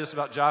just say this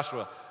about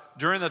Joshua.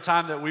 During the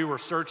time that we were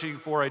searching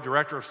for a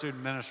director of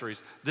student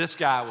ministries, this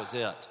guy was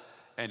it.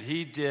 And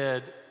he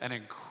did an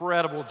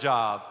incredible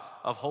job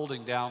of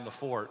holding down the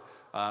fort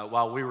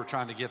while we were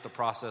trying to get the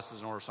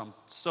processes in order. So I'm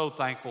so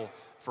thankful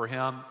for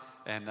him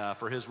and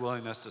for his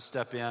willingness to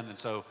step in. And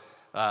so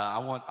I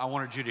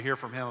wanted you to hear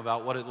from him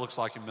about what it looks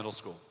like in middle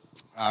school.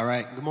 All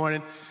right, good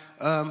morning.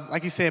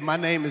 Like you said, my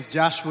name is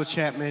Joshua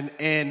Chapman,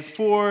 and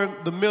for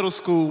the middle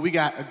school, we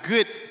got a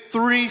good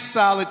 3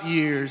 solid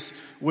years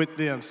with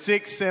them,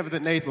 6th, 7th,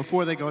 and 8th,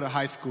 before they go to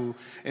high school.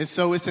 And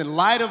so it's in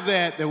light of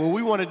that what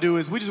we want to do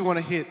is we just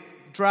want to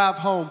drive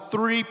home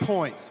 3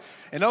 points.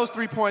 And those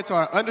 3 points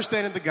are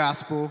understanding the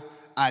gospel,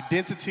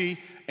 identity,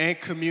 and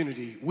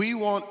community. We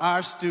want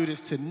our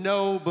students to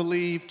know,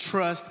 believe,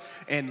 trust,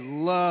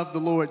 and love the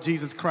Lord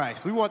Jesus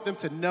Christ. We want them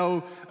to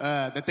know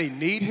that they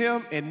need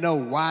him and know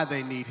why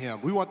they need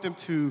him. We want them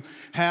to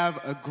have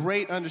a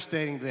great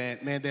understanding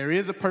that, man, there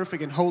is a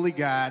perfect and holy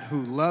God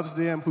who loves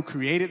them, who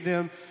created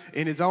them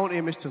in his own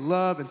image to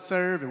love and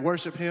serve and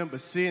worship him, but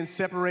sin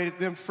separated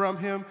them from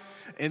him,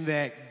 and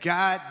that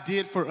God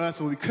did for us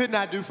what we could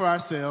not do for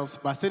ourselves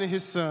by sending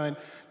his son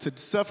to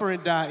suffer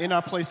and die in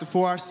our place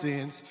for our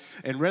sins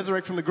and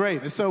resurrect from the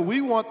grave. And so we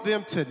want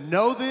them to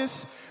know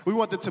this, we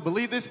want them to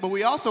believe this, but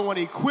we also want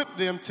to equip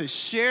them to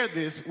share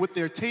this with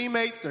their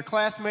teammates, their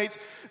classmates,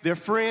 their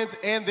friends,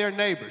 and their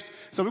neighbors.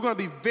 So we're going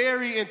to be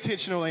very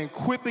intentional in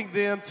equipping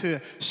them to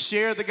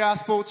share the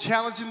gospel,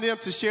 challenging them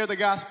to share the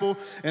gospel,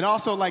 and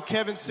also, like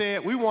Kevin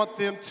said, we want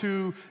them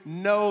to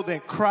know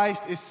that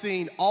Christ is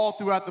seen all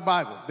throughout the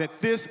Bible,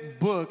 that this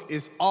book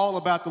is all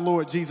about the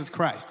Lord Jesus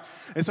Christ.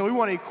 And so we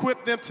want to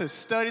equip them to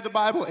study the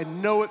Bible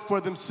and know it for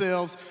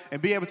themselves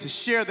and be able to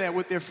share that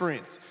with their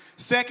friends.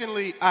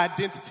 Secondly,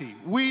 identity.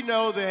 We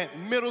know that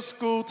middle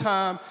school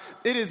time,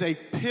 it is a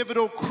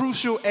pivotal,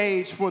 crucial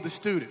age for the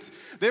students.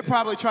 They're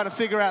probably trying to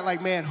figure out,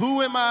 like, man,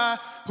 who am I?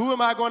 Who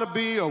am I going to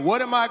be? Or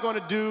what am I going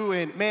to do?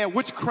 And, man,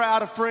 which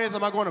crowd of friends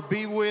am I going to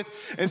be with?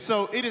 And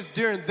so it is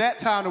during that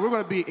time that we're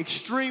going to be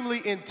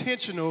extremely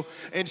intentional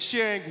in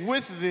sharing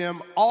with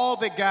them all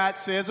that God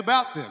says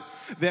about them.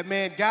 That,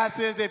 man, God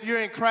says that if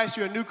you're in Christ,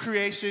 you're a new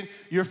creation,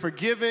 you're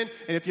forgiven,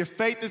 and if your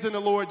faith is in the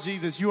Lord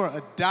Jesus, you are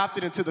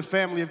adopted into the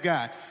family of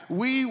God.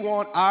 We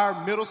want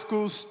our middle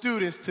school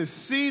students to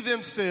see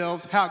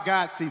themselves how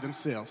God sees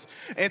themselves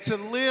and to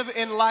live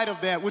in light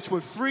of that, which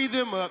would free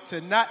them up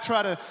to not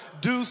try to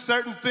do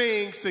certain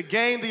things to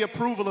gain the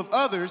approval of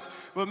others,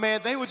 but,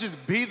 man, they would just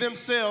be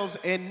themselves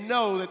and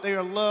know that they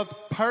are loved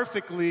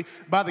perfectly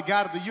by the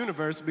God of the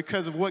universe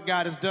because of what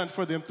God has done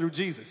for them through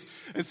Jesus.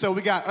 And so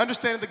we got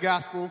understanding the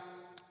gospel,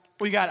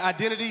 we got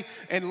identity,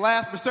 and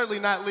last but certainly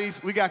not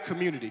least, we got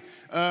community.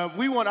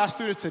 We want our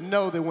students to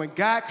know that when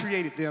God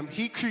created them,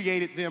 he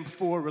created them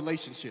for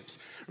relationships.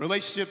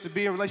 Relationship to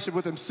be in relationship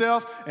with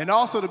himself and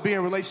also to be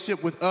in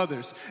relationship with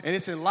others. And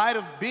it's in light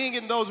of being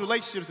in those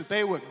relationships that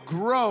they would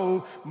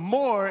grow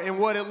more in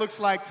what it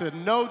looks like to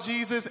know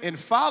Jesus and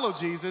follow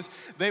Jesus.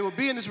 They will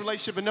be in this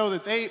relationship and know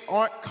that they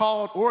aren't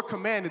called or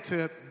commanded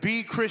to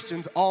be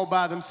Christians all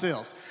by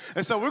themselves.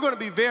 And so we're going to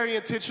be very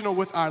intentional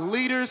with our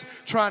leaders,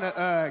 trying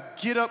to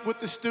get up with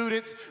the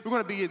students. We're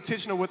going to be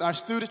intentional with our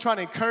students, trying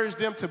to encourage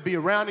them to be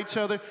around each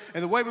other.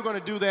 And the way we're going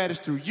to do that is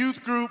through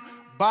youth group,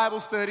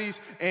 Bible studies,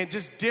 and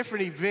just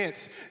different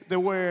events that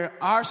where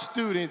our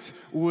students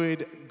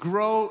would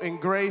grow in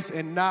grace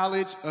and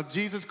knowledge of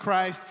Jesus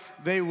Christ.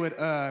 They would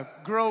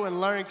grow in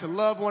learning to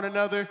love one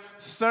another,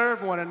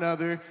 serve one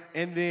another,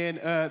 and then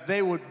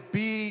they would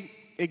be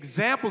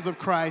examples of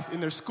Christ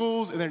in their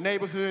schools, in their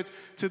neighborhoods,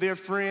 to their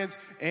friends.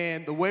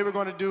 And the way we're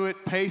going to do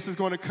it, Pace is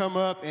going to come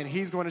up, and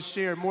he's going to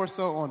share more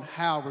so on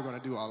how we're going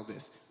to do all of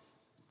this.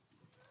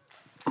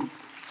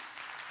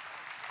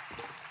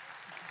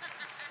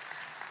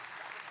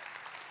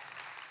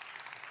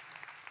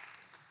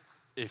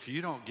 If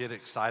you don't get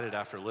excited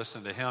after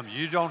listening to him,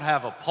 you don't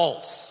have a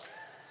pulse.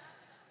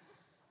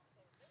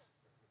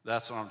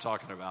 That's what I'm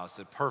talking about. It's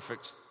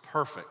perfect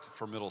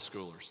for middle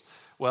schoolers.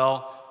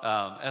 Well,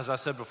 as I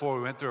said before,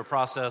 we went through a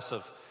process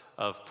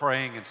of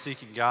praying and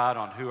seeking God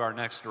on who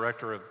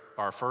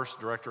our first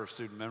director of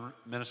student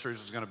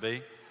ministries was going to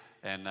be.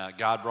 And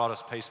God brought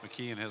us Pace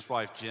McKee and his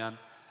wife, Jen.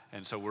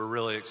 And so we're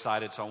really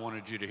excited. So I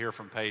wanted you to hear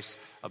from Pace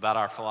about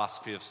our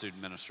philosophy of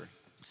student ministry.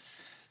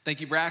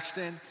 Thank you,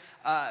 Braxton.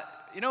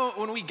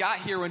 When we got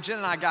here, when Jen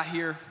and I got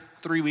here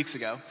 3 weeks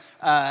ago,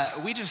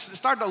 we just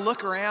started to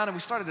look around and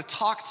we started to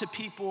talk to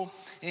people,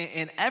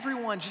 and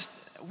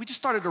we just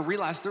started to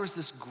realize there was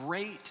this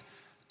great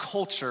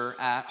culture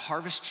at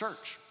Harvest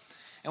Church.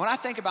 And when I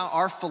think about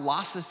our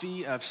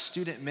philosophy of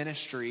student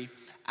ministry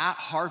at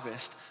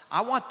Harvest,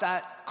 I want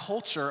that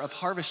culture of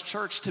Harvest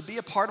Church to be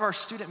a part of our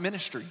student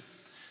ministry.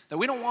 That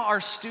we don't want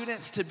our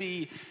students to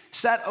be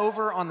set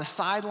over on the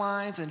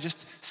sidelines and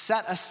just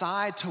set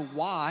aside to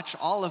watch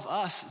all of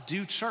us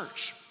do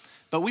church.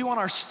 But we want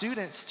our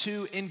students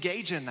to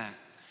engage in that.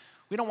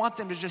 We don't want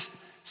them to just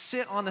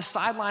sit on the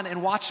sideline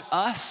and watch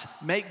us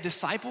make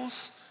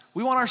disciples.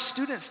 We want our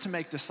students to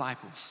make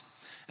disciples.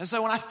 And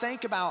so when I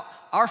think about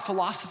our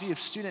philosophy of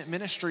student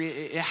ministry,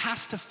 it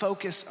has to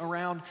focus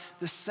around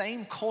the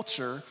same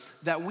culture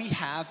that we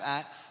have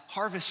at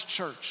Harvest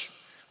Church.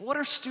 What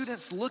are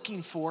students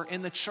looking for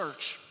in the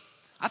church?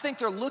 I think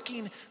they're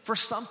looking for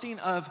something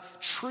of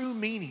true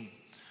meaning,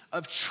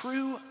 of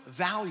true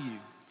value.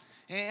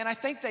 And I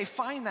think they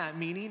find that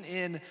meaning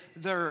in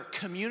their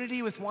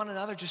community with one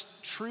another,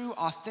 just true,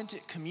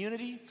 authentic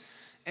community,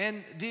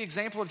 and the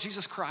example of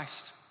Jesus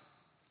Christ.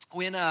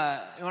 When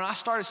I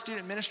started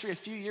student ministry a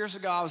few years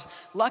ago, I was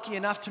lucky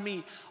enough to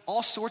meet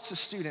all sorts of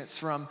students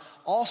from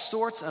all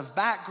sorts of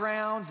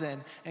backgrounds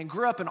and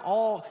grew up in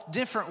all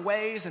different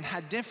ways and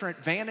had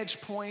different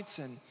vantage points.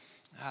 And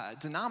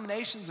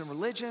denominations and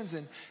religions.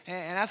 And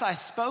as I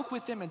spoke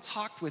with them and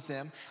talked with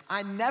them,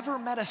 I never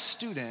met a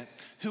student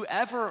who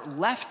ever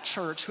left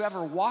church, who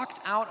ever walked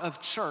out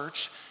of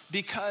church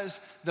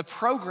because the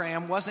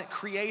program wasn't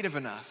creative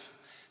enough,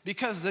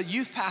 because the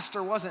youth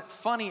pastor wasn't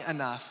funny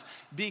enough,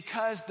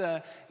 because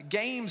the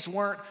games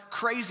weren't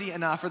crazy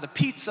enough, or the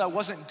pizza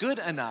wasn't good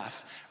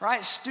enough,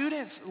 right?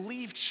 Students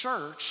leave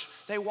church,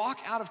 they walk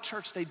out of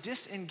church, they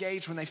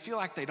disengage when they feel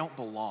like they don't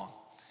belong.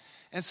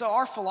 And so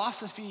our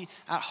philosophy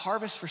at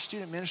Harvest for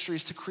Student Ministry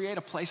is to create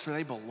a place where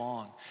they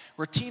belong,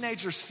 where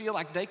teenagers feel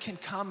like they can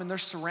come and they're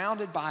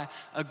surrounded by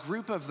a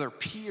group of their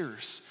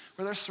peers,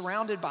 where they're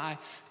surrounded by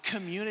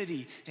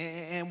community,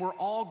 and we're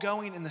all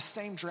going in the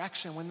same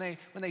direction. When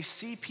they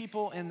see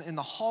people in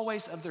the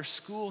hallways of their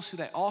schools who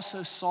they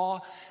also saw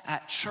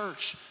at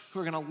church, who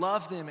are going to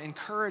love them,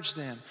 encourage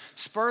them,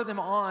 spur them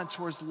on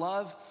towards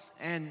love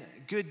and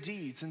good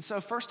deeds. And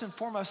so first and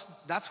foremost,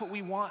 that's what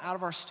we want out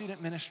of our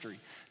student ministry,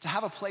 to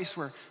have a place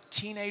where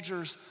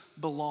teenagers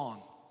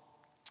belong.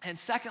 And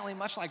secondly,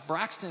 much like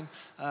Braxton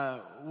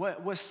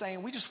was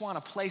saying, we just want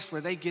a place where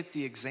they get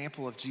the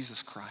example of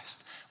Jesus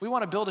Christ. We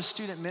want to build a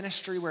student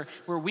ministry where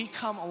we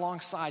come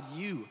alongside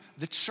you,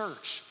 the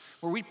church,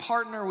 where we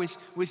partner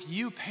with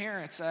you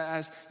parents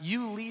as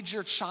you lead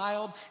your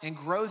child and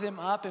grow them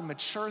up and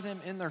mature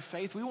them in their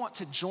faith. We want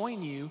to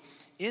join you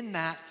in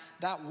that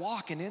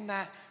walk and in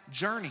that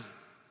journey,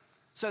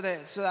 so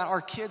that our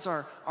kids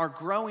are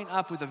growing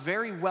up with a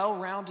very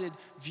well-rounded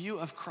view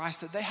of Christ,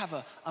 that they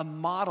have a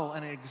model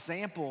and an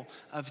example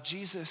of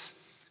Jesus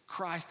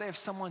Christ. They have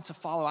someone to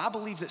follow. I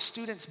believe that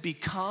students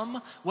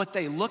become what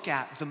they look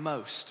at the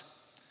most.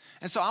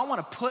 And so I want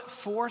to put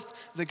forth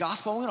the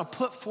gospel. I want to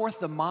put forth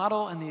the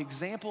model and the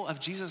example of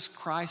Jesus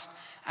Christ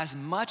as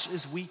much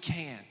as we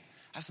can,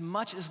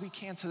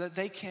 so that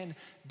they can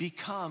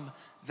become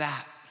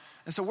that.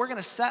 And so we're going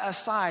to set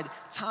aside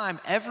time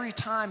every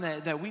time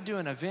that we do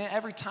an event,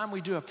 every time we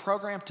do a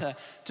program to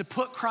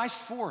put Christ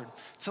forward,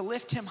 to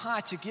lift him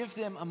high, to give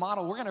them a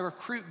model. We're going to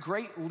recruit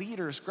great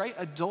leaders, great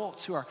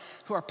adults who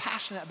are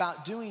passionate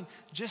about doing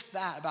just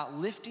that, about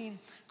lifting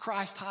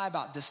Christ high,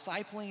 about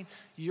discipling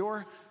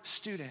your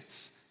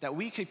students, that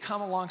we could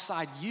come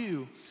alongside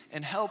you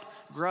and help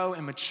grow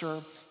and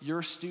mature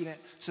your student,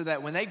 so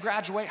that when they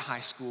graduate high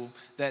school,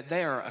 that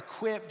they are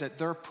equipped, that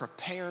they're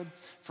prepared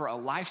for a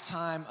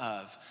lifetime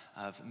of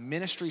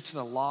ministry to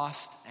the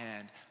lost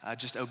and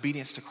just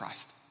obedience to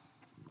Christ.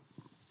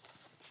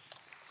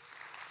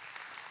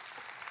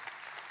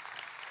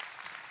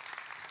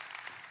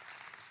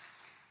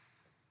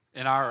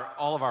 In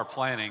all of our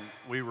planning,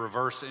 we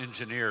reverse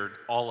engineered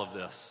all of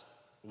this.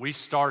 We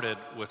started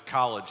with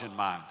college in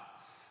mind.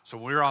 So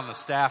when we were on the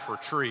staff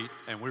retreat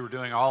and we were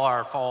doing all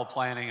our fall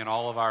planning and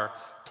all of our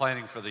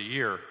planning for the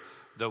year,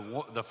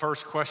 the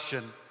first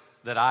question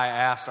that I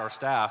asked our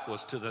staff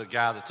was to the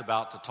guy that's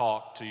about to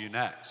talk to you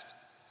next,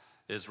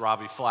 is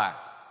Robbie Flack.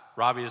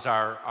 Robbie is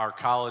our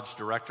college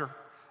director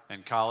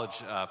and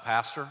college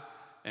pastor.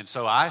 And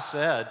so I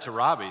said to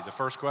Robbie, the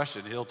first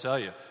question he'll tell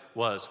you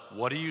was,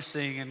 what are you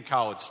seeing in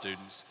college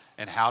students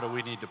and how do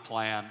we need to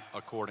plan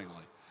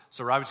accordingly?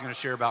 So Robbie's going to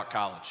share about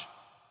college.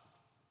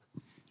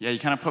 Yeah, you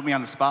kind of put me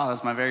on the spot. That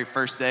was my very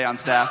first day on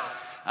staff.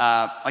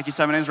 Like you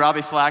said, my name is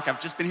Robbie Flack.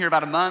 I've just been here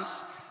about a month.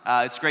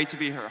 It's great to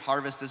be here at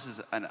Harvest. This is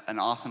an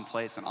awesome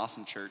place, an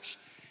awesome church.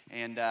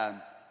 And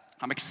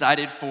I'm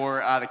excited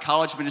for the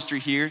college ministry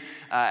here.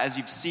 As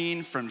you've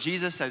seen from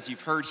Jesus, as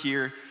you've heard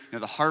here,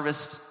 the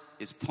harvest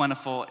is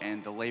plentiful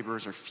and the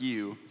laborers are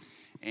few.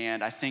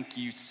 And I think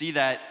you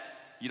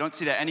don't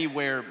see that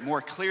anywhere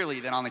more clearly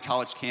than on the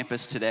college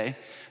campus today.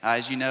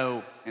 As you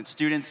know, and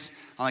students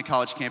on the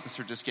college campus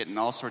are just getting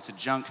all sorts of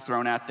junk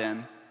thrown at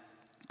them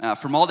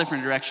from all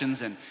different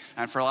directions. And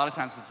for a lot of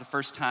times, it's the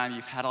first time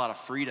you've had a lot of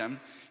freedom.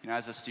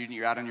 As a student,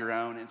 you're out on your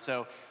own. And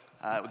so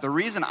the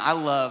reason I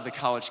love the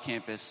college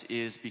campus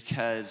is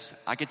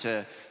because I get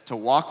to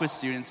walk with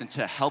students and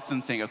to help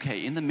them think,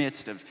 okay, in the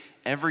midst of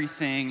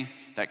everything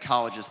that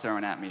college is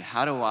throwing at me,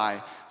 how do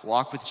I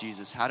walk with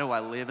Jesus? How do I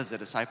live as a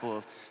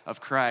disciple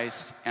of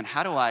Christ? And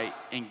how do I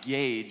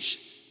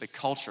engage the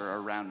culture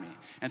around me?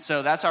 And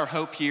so that's our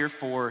hope here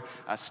for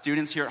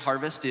students here at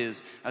Harvest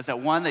is that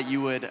one, that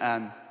you would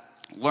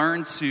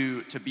learn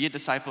to be a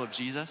disciple of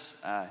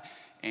Jesus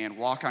and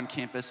walk on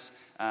campus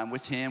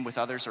with him, with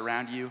others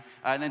around you.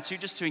 And then two,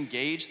 just to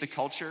engage the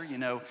culture.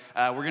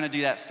 We're going to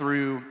do that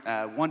through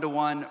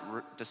one-to-one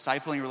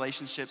discipling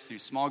relationships, through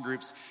small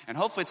groups. And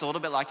hopefully it's a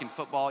little bit like in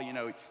football.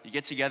 You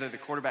get together, the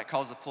quarterback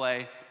calls the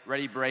play,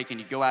 ready, break, and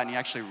you go out and you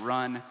actually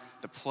run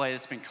the play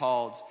that's been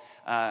called.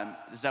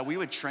 Is that we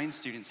would train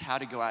students how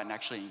to go out and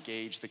actually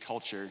engage the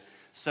culture,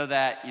 so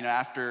that,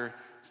 after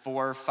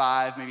 4,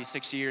 5, maybe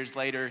 6 years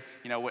later,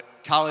 what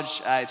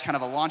college, it's kind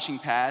of a launching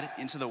pad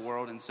into the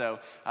world, and so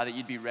that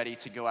you'd be ready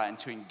to go out and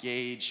to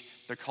engage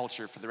the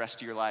culture for the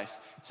rest of your life,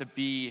 to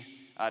be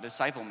a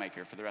disciple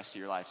maker for the rest of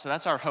your life. So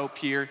that's our hope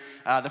here.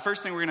 The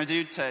first thing we're going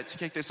to do to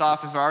kick this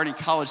off, if there are any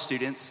college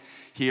students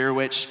here,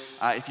 which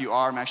if you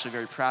are, I'm actually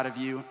very proud of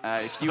you.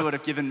 If you would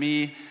have given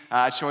me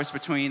a choice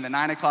between the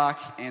 9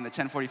 o'clock and the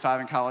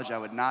 10:45 in college, I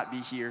would not be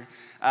here.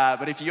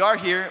 But if you are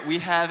here, we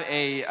have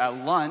a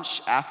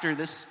lunch after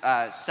this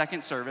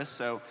second service,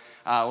 so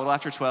a little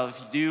after 12. If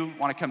you do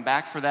want to come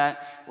back for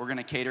that, we're going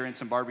to cater in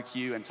some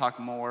barbecue and talk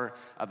more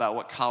about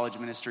what college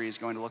ministry is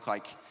going to look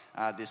like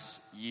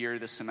this year,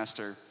 this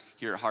semester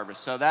here at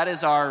Harvest. So that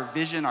is our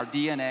vision, our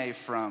DNA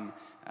from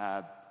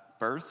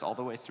birth all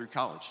the way through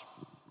college.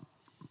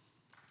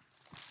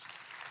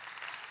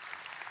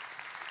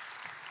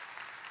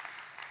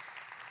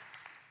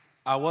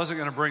 I wasn't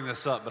going to bring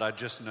this up, but I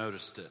just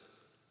noticed it.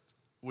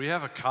 We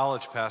have a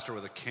college pastor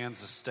with a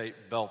Kansas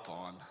State belt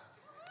on.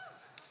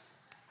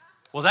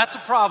 Well, that's a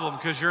problem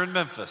because you're in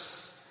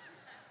Memphis.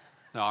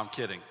 No, I'm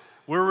kidding.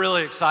 We're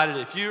really excited.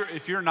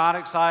 If you're not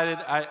excited,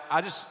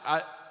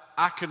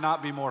 I could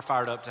not be more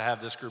fired up to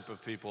have this group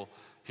of people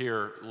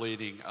here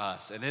leading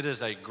us. And it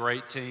is a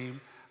great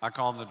team. I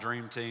call them the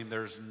dream team.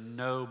 There's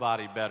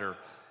nobody better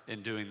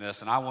in doing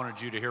this, and I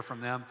wanted you to hear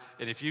from them.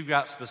 And if you've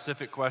got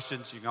specific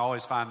questions, you can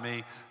always find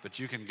me, but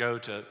you can go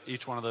to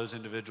each one of those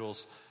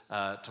individuals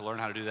to learn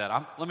how to do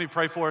that. Let me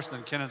pray for us,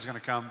 then Kennan's going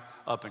to come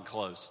up and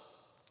close.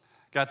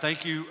 God,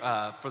 thank you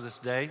for this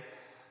day.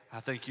 I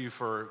thank you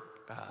for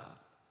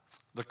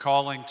the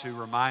calling to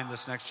remind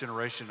this next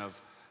generation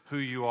of who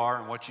you are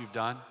and what you've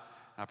done.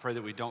 And I pray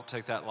that we don't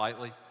take that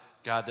lightly.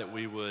 God, that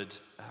we would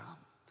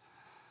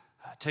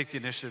take the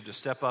initiative to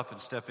step up and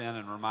step in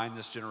and remind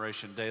this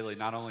generation daily,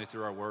 not only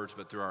through our words,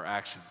 but through our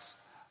actions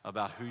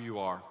about who you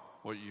are,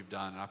 what you've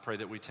done. And I pray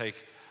that we take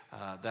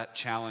that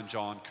challenge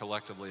on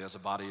collectively as a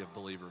body of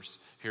believers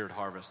here at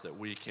Harvest, that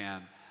we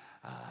can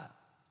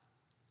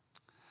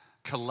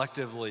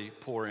collectively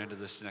pour into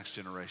this next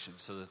generation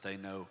so that they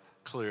know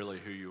clearly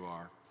who you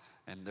are.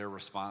 And their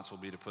response will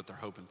be to put their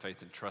hope and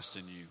faith and trust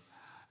in you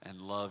and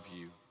love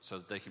you so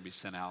that they can be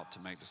sent out to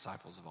make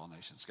disciples of all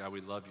nations. God,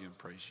 we love you and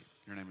praise you.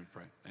 In your name we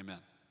pray. Amen.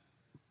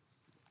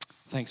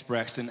 Thanks,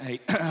 Braxton. Hey,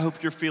 I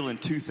hope you're feeling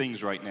two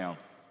things right now.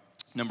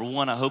 Number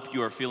one, I hope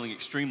you are feeling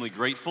extremely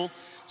grateful,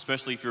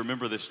 especially if you're a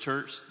member of this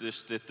church,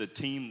 just that the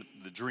team,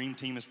 the dream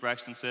team, as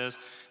Braxton says,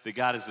 that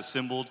God has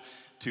assembled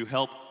to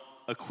help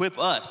equip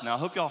us. Now, I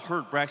hope y'all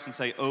heard Braxton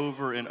say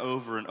over and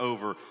over and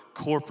over,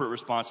 corporate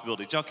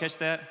responsibility. Did y'all catch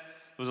that?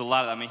 There was a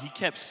lot of, he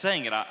kept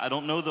saying it. I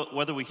don't know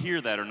whether we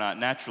hear that or not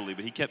naturally,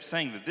 but he kept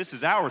saying that this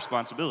is our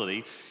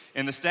responsibility,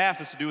 and the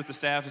staff is to do what the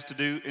staff is to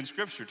do in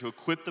Scripture, to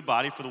equip the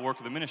body for the work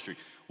of the ministry.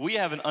 We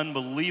have an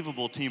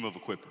unbelievable team of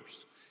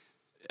equippers.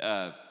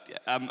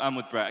 I'm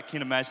with Brad. I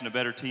can't imagine a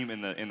better team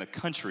in the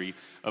country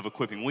of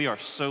equipping. We are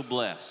so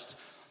blessed.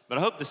 But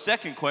I hope the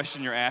second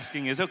question you're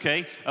asking is,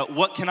 okay,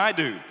 what can I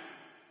do?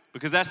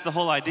 Because that's the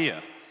whole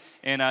idea.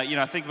 And,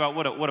 I think about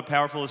what a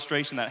powerful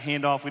illustration, that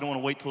handoff. We don't want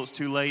to wait till it's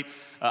too late.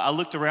 I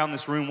looked around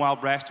this room while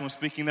Braxton was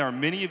speaking. There are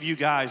many of you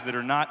guys that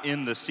are not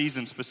in the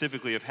season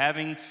specifically of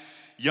having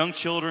young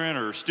children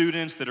or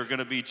students that are going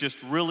to be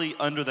just really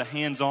under the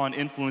hands-on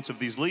influence of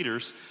these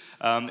leaders.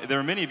 There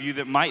are many of you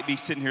that might be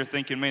sitting here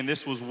thinking, man,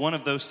 this was one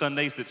of those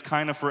Sundays that's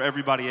kind of for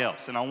everybody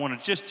else. And I want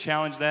to just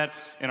challenge that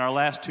in our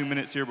last 2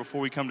 minutes here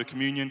before we come to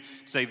communion.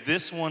 Say,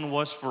 this one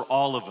was for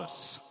all of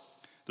us.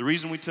 The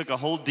reason we took a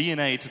whole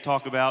DNA to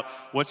talk about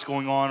what's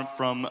going on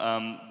from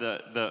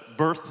the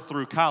birth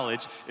through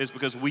college is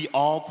because we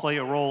all play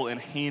a role in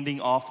handing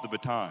off the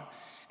baton.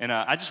 And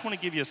I just want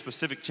to give you a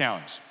specific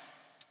challenge.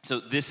 So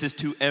this is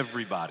to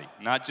everybody,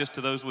 not just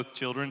to those with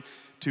children,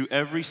 to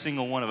every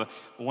single one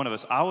of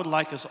us. I would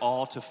like us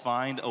all to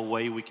find a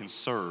way we can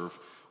serve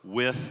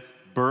with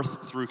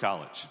birth through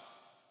college.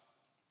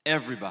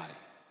 Everybody.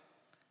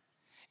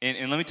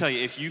 And let me tell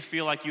you, if you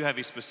feel like you have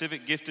a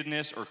specific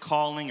giftedness or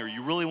calling, or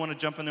you really want to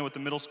jump in there with the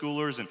middle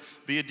schoolers and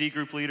be a D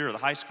group leader, or the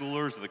high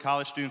schoolers, or the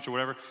college students, or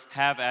whatever,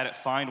 have at it.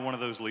 Find one of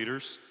those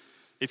leaders.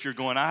 If you're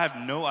going, I have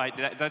no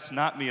idea, that's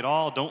not me at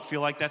all, don't feel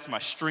like that's my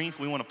strength,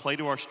 we want to play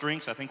to our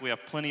strengths, I think we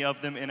have plenty of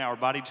them in our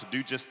body to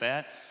do just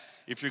that.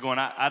 If you're going,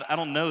 I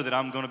don't know that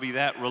I'm going to be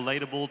that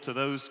relatable to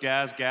those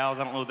guys, gals,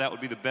 I don't know if that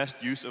would be the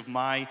best use of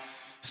my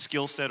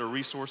skill set or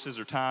resources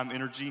or time,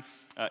 energy.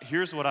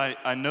 Here's what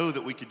I know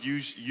that we could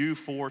use you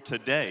for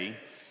today,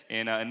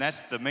 and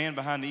that's the man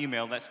behind the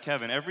email, that's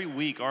Kevin. Every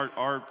week,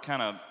 our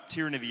kind of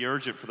tyranny of the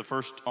urgent for the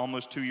first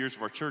almost 2 years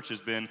of our church has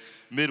been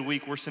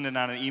midweek, we're sending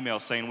out an email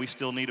saying we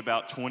still need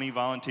about 20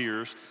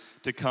 volunteers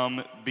to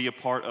come be a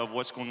part of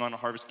what's going on at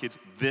Harvest Kids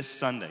this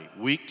Sunday.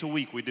 Week to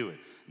week, we do it.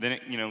 Then,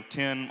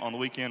 10 on the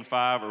weekend,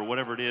 5, or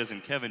whatever it is,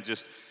 and Kevin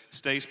just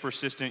stays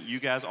persistent.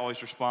 You guys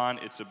always respond.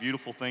 It's a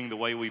beautiful thing, the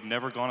way we've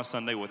never gone a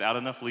Sunday without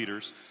enough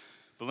leaders.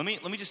 But let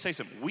me just say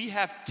something. We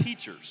have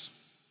teachers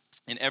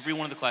in every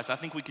one of the classes. I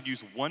think we could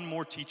use one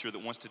more teacher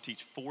that wants to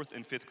teach 4th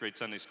and 5th grade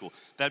Sunday school.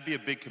 That'd be a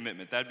big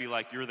commitment. That'd be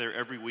like you're there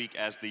every week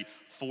as the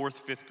 4th,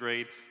 5th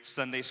grade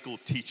Sunday school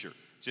teacher.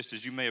 Just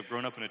as you may have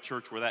grown up in a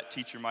church where that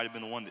teacher might have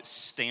been the one that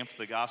stamped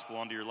the gospel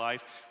onto your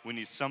life, we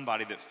need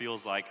somebody that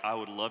feels like, I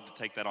would love to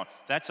take that on.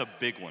 That's a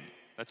big one.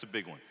 That's a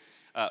big one.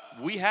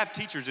 We have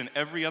teachers in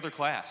every other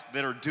class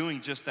that are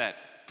doing just that.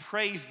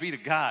 Praise be to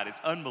God. It's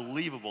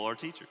unbelievable, our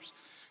teachers.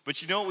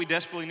 But you know what we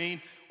desperately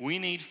need? We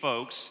need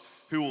folks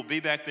who will be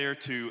back there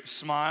to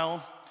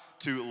smile,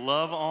 to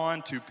love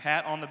on, to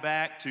pat on the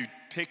back, to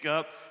pick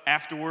up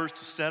afterwards,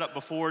 to set up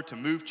before, to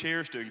move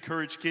chairs, to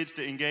encourage kids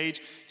to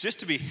engage, just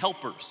to be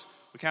helpers.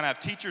 We kind of have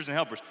teachers and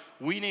helpers.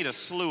 We need a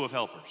slew of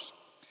helpers.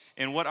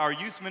 And what our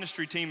youth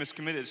ministry team is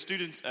committed,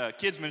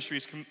 kids ministry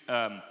is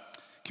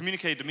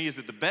communicated to me is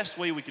that the best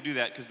way we could do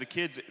that, because the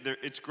kids,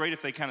 it's great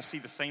if they kind of see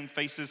the same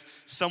faces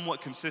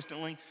somewhat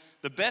consistently.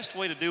 The best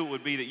way to do it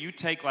would be that you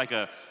take like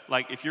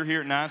if you're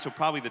here at 9, so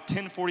probably the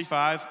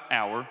 10:45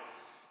 hour,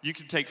 you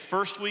could take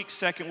first week,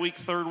 second week,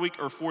 third week,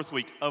 or fourth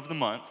week of the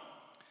month,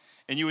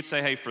 and you would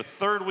say, hey, for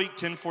third week,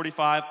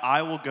 10:45,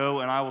 I will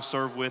go and I will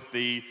serve with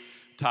the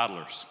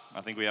toddlers.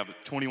 I think we have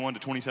 21 to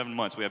 27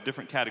 months. We have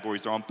different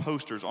categories. They're on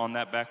posters on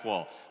that back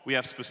wall. We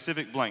have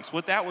specific blanks.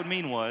 What that would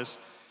mean was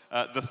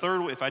the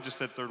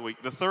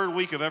third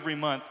week of every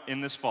month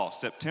in this fall,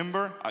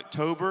 September,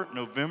 October,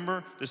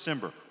 November,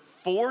 December,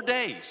 4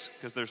 days,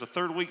 because there's a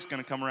third week's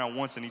going to come around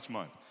once in each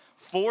month.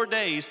 4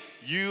 days,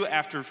 you,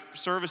 after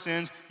service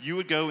ends, you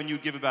would go and you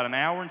would give about an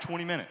hour and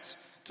 20 minutes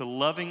to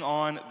loving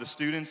on the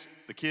students,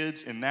 the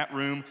kids in that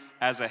room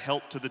as a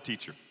help to the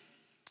teacher.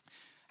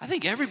 I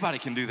think everybody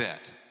can do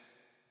that.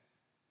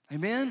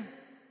 Amen?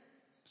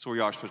 That's where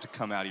you are supposed to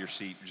come out of your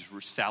seat, just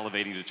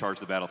salivating to charge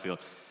the battlefield.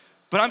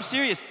 But I'm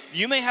serious.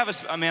 You may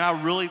have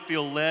I really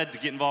feel led to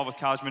get involved with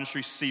college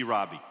ministry. See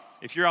Robbie.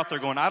 If you're out there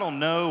going, I don't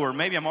know, or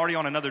maybe I'm already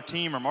on another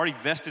team, or I'm already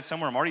vested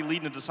somewhere, I'm already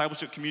leading a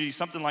discipleship community,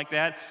 something like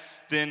that,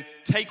 then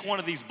take one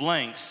of these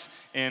blanks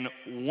and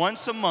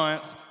once a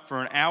month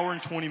for an hour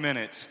and 20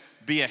 minutes,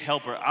 be a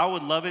helper. I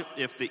would love it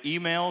if the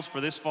emails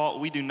for this fall,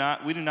 we do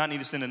not need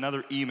to send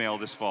another email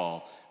this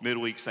fall,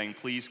 midweek, saying,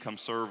 please come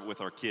serve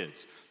with our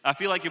kids. I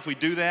feel like if we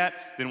do that,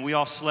 then we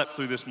all slept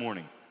through this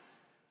morning.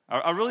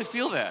 I really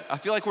feel that. I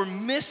feel like we're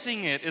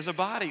missing it as a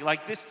body.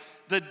 Like this,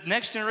 the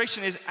next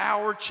generation is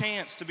our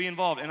chance to be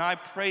involved. And I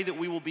pray that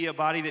we will be a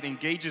body that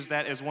engages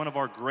that as one of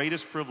our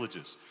greatest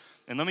privileges.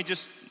 And let me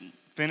just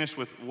finish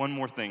with one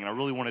more thing. And I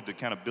really wanted to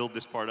kind of build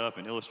this part up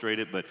and illustrate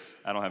it, but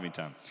I don't have any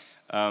time.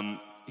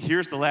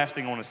 Here's the last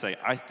thing I want to say.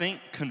 I think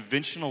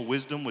conventional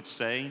wisdom would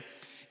say,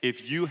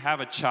 if you have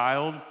a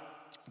child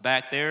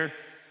back there,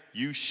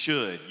 you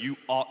should, you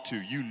ought to,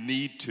 you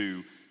need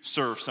to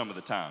serve some of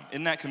the time.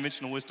 Isn't that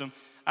conventional wisdom?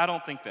 I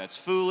don't think that's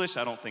foolish.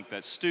 I don't think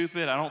that's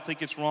stupid. I don't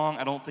think it's wrong.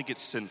 I don't think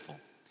it's sinful.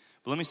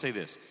 But let me say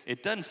this.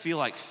 It doesn't feel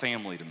like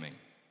family to me.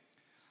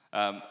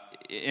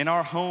 In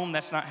our home,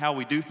 that's not how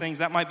we do things.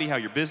 That might be how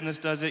your business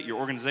does it. Your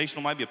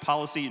organizational might be a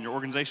policy in your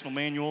organizational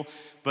manual.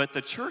 But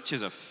the church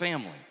is a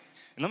family.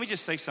 And let me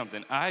just say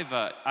something.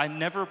 I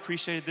never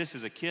appreciated this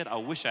as a kid. I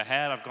wish I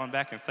had. I've gone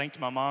back and thanked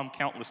my mom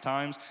countless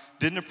times.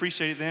 Didn't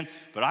appreciate it then,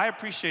 but I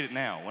appreciate it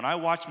now. When I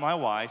watch my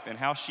wife and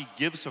how she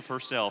gives of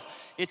herself,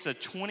 it's a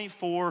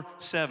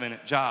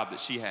 24/7 job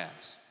that she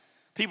has.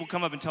 People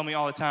come up and tell me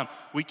all the time,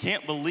 we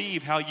can't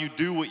believe how you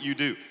do what you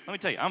do. Let me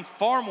tell you, I'm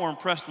far more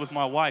impressed with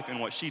my wife and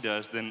what she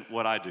does than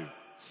what I do.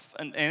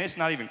 And it's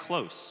not even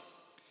close.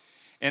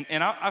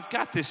 And I've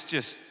got this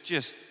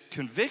just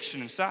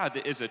conviction inside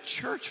that as a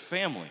church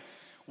family,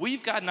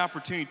 we've got an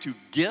opportunity to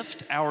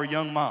gift our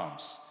young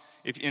moms.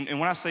 And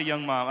when I say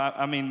young mom,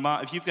 I mean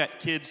if you've got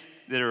kids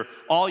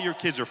all your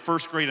kids are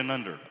first grade and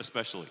under,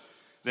 especially,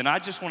 then I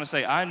just want to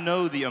say, I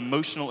know the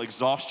emotional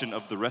exhaustion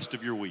of the rest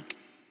of your week.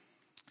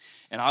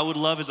 And I would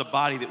love as a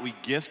body that we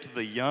gift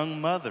the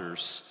young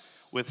mothers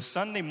with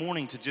Sunday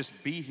morning to just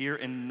be here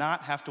and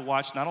not have to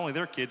watch not only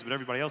their kids, but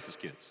everybody else's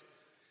kids.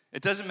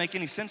 It doesn't make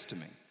any sense to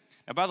me.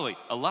 Now, by the way,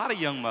 a lot of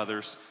young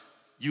mothers,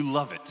 you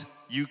love it.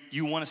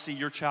 You want to see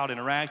your child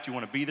interact. You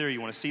want to be there.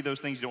 You want to see those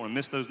things. You don't want to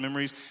miss those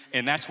memories.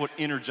 And that's what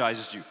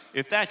energizes you.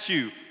 If that's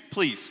you,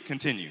 please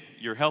continue.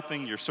 You're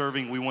helping. You're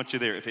serving. We want you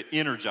there if it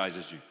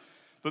energizes you.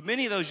 But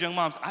many of those young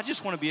moms, I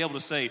just want to be able to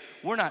say,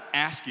 we're not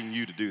asking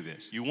you to do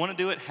this. You want to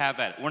do it? Have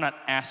at it. We're not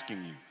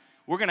asking you.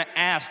 We're going to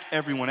ask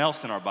everyone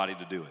else in our body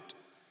to do it.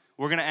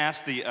 We're going to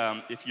ask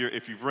if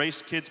you've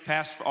raised kids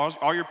past,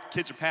 all your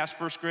kids are past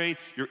first grade,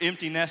 you're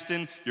empty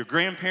nesting, you're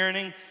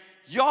grandparenting,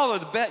 y'all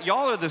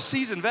are the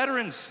seasoned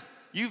veterans.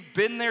 You've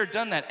been there,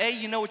 done that. A,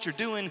 you know what you're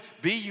doing.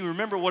 B, you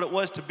remember what it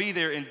was to be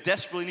there and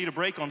desperately need a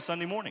break on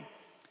Sunday morning.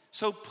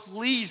 So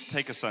please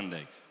take a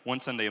Sunday, one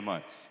Sunday a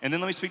month. And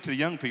then let me speak to the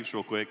young peeps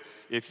real quick.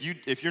 If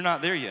you're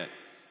not there yet,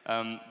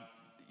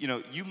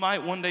 you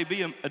might one day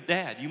be a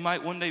dad. You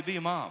might one day be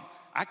a mom.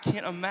 I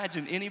can't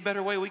imagine any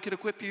better way we could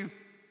equip you.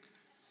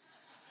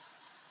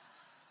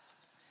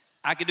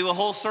 I could do a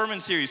whole sermon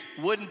series.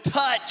 Wouldn't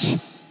touch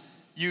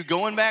you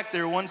going back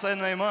there one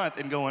Sunday a month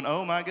and going,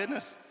 oh my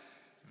goodness,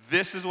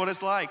 this is what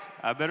it's like.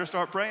 I better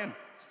start praying,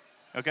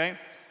 okay?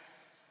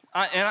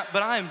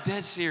 But I am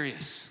dead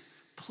serious.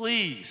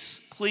 Please,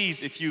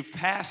 if you've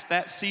passed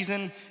that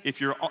season, if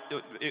you're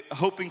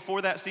hoping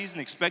for that season,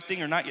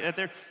 expecting or not yet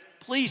there,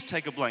 please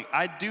take a blank.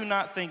 I do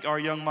not think our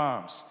young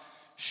moms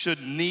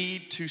should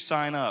need to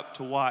sign up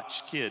to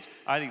watch kids.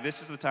 I think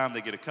this is the time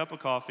they get a cup of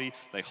coffee,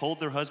 they hold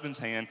their husband's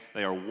hand,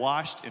 they are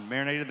washed and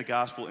marinated in the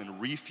gospel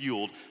and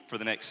refueled for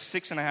the next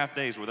 6.5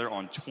 days where they're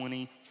on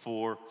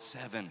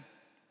 24/7.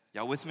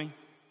 Y'all with me?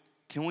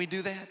 Can we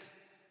do that?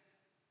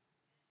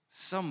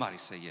 Somebody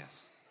say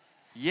yes.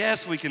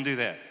 Yes, we can do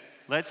that.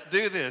 Let's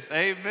do this.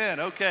 Amen.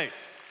 Okay.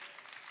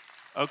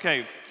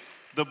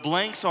 The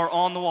blanks are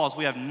on the walls.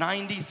 We have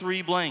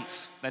 93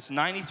 blanks. That's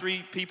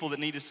 93 people that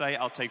need to say,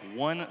 I'll take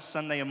one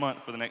Sunday a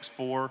month for the next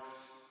 4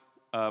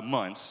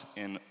 months,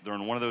 and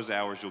during one of those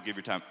hours, you'll give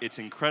your time. It's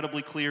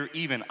incredibly clear.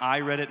 Even I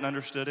read it and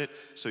understood it,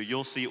 so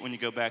you'll see it when you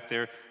go back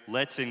there.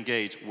 Let's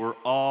engage. We're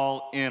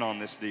all in on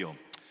this deal.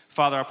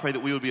 Father, I pray that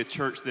we would be a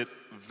church that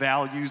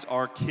values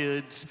our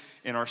kids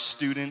and our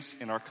students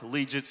and our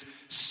collegiates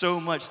so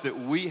much that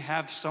we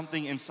have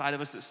something inside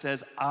of us that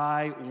says,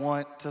 I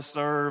want to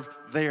serve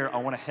there. I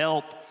want to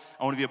help.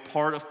 I want to be a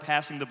part of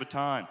passing the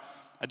baton.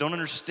 I don't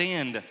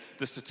understand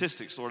the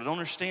statistics, Lord. I don't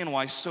understand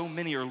why so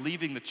many are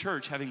leaving the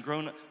church having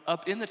grown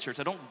up in the church.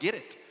 I don't get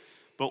it.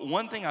 But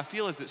one thing I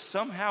feel is that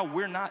somehow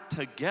we're not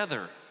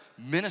together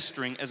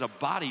ministering as a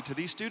body to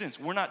these students.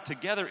 We're not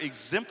together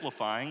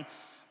exemplifying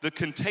the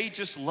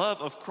contagious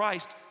love of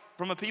Christ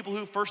from a people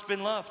who've first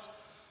been loved.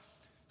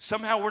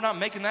 Somehow we're not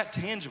making that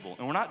tangible,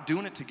 and we're not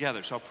doing it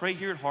together. So I pray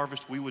here at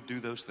Harvest we would do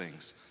those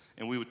things,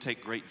 and we would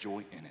take great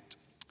joy in it.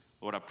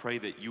 Lord, I pray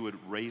that you would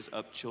raise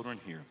up children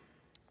here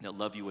that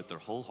love you with their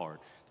whole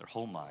heart, their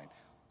whole mind,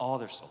 all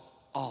their soul,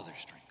 all their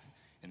strength,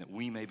 and that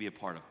we may be a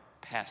part of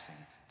passing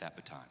that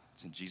baton.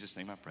 It's in Jesus'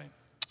 name I pray.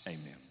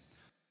 Amen.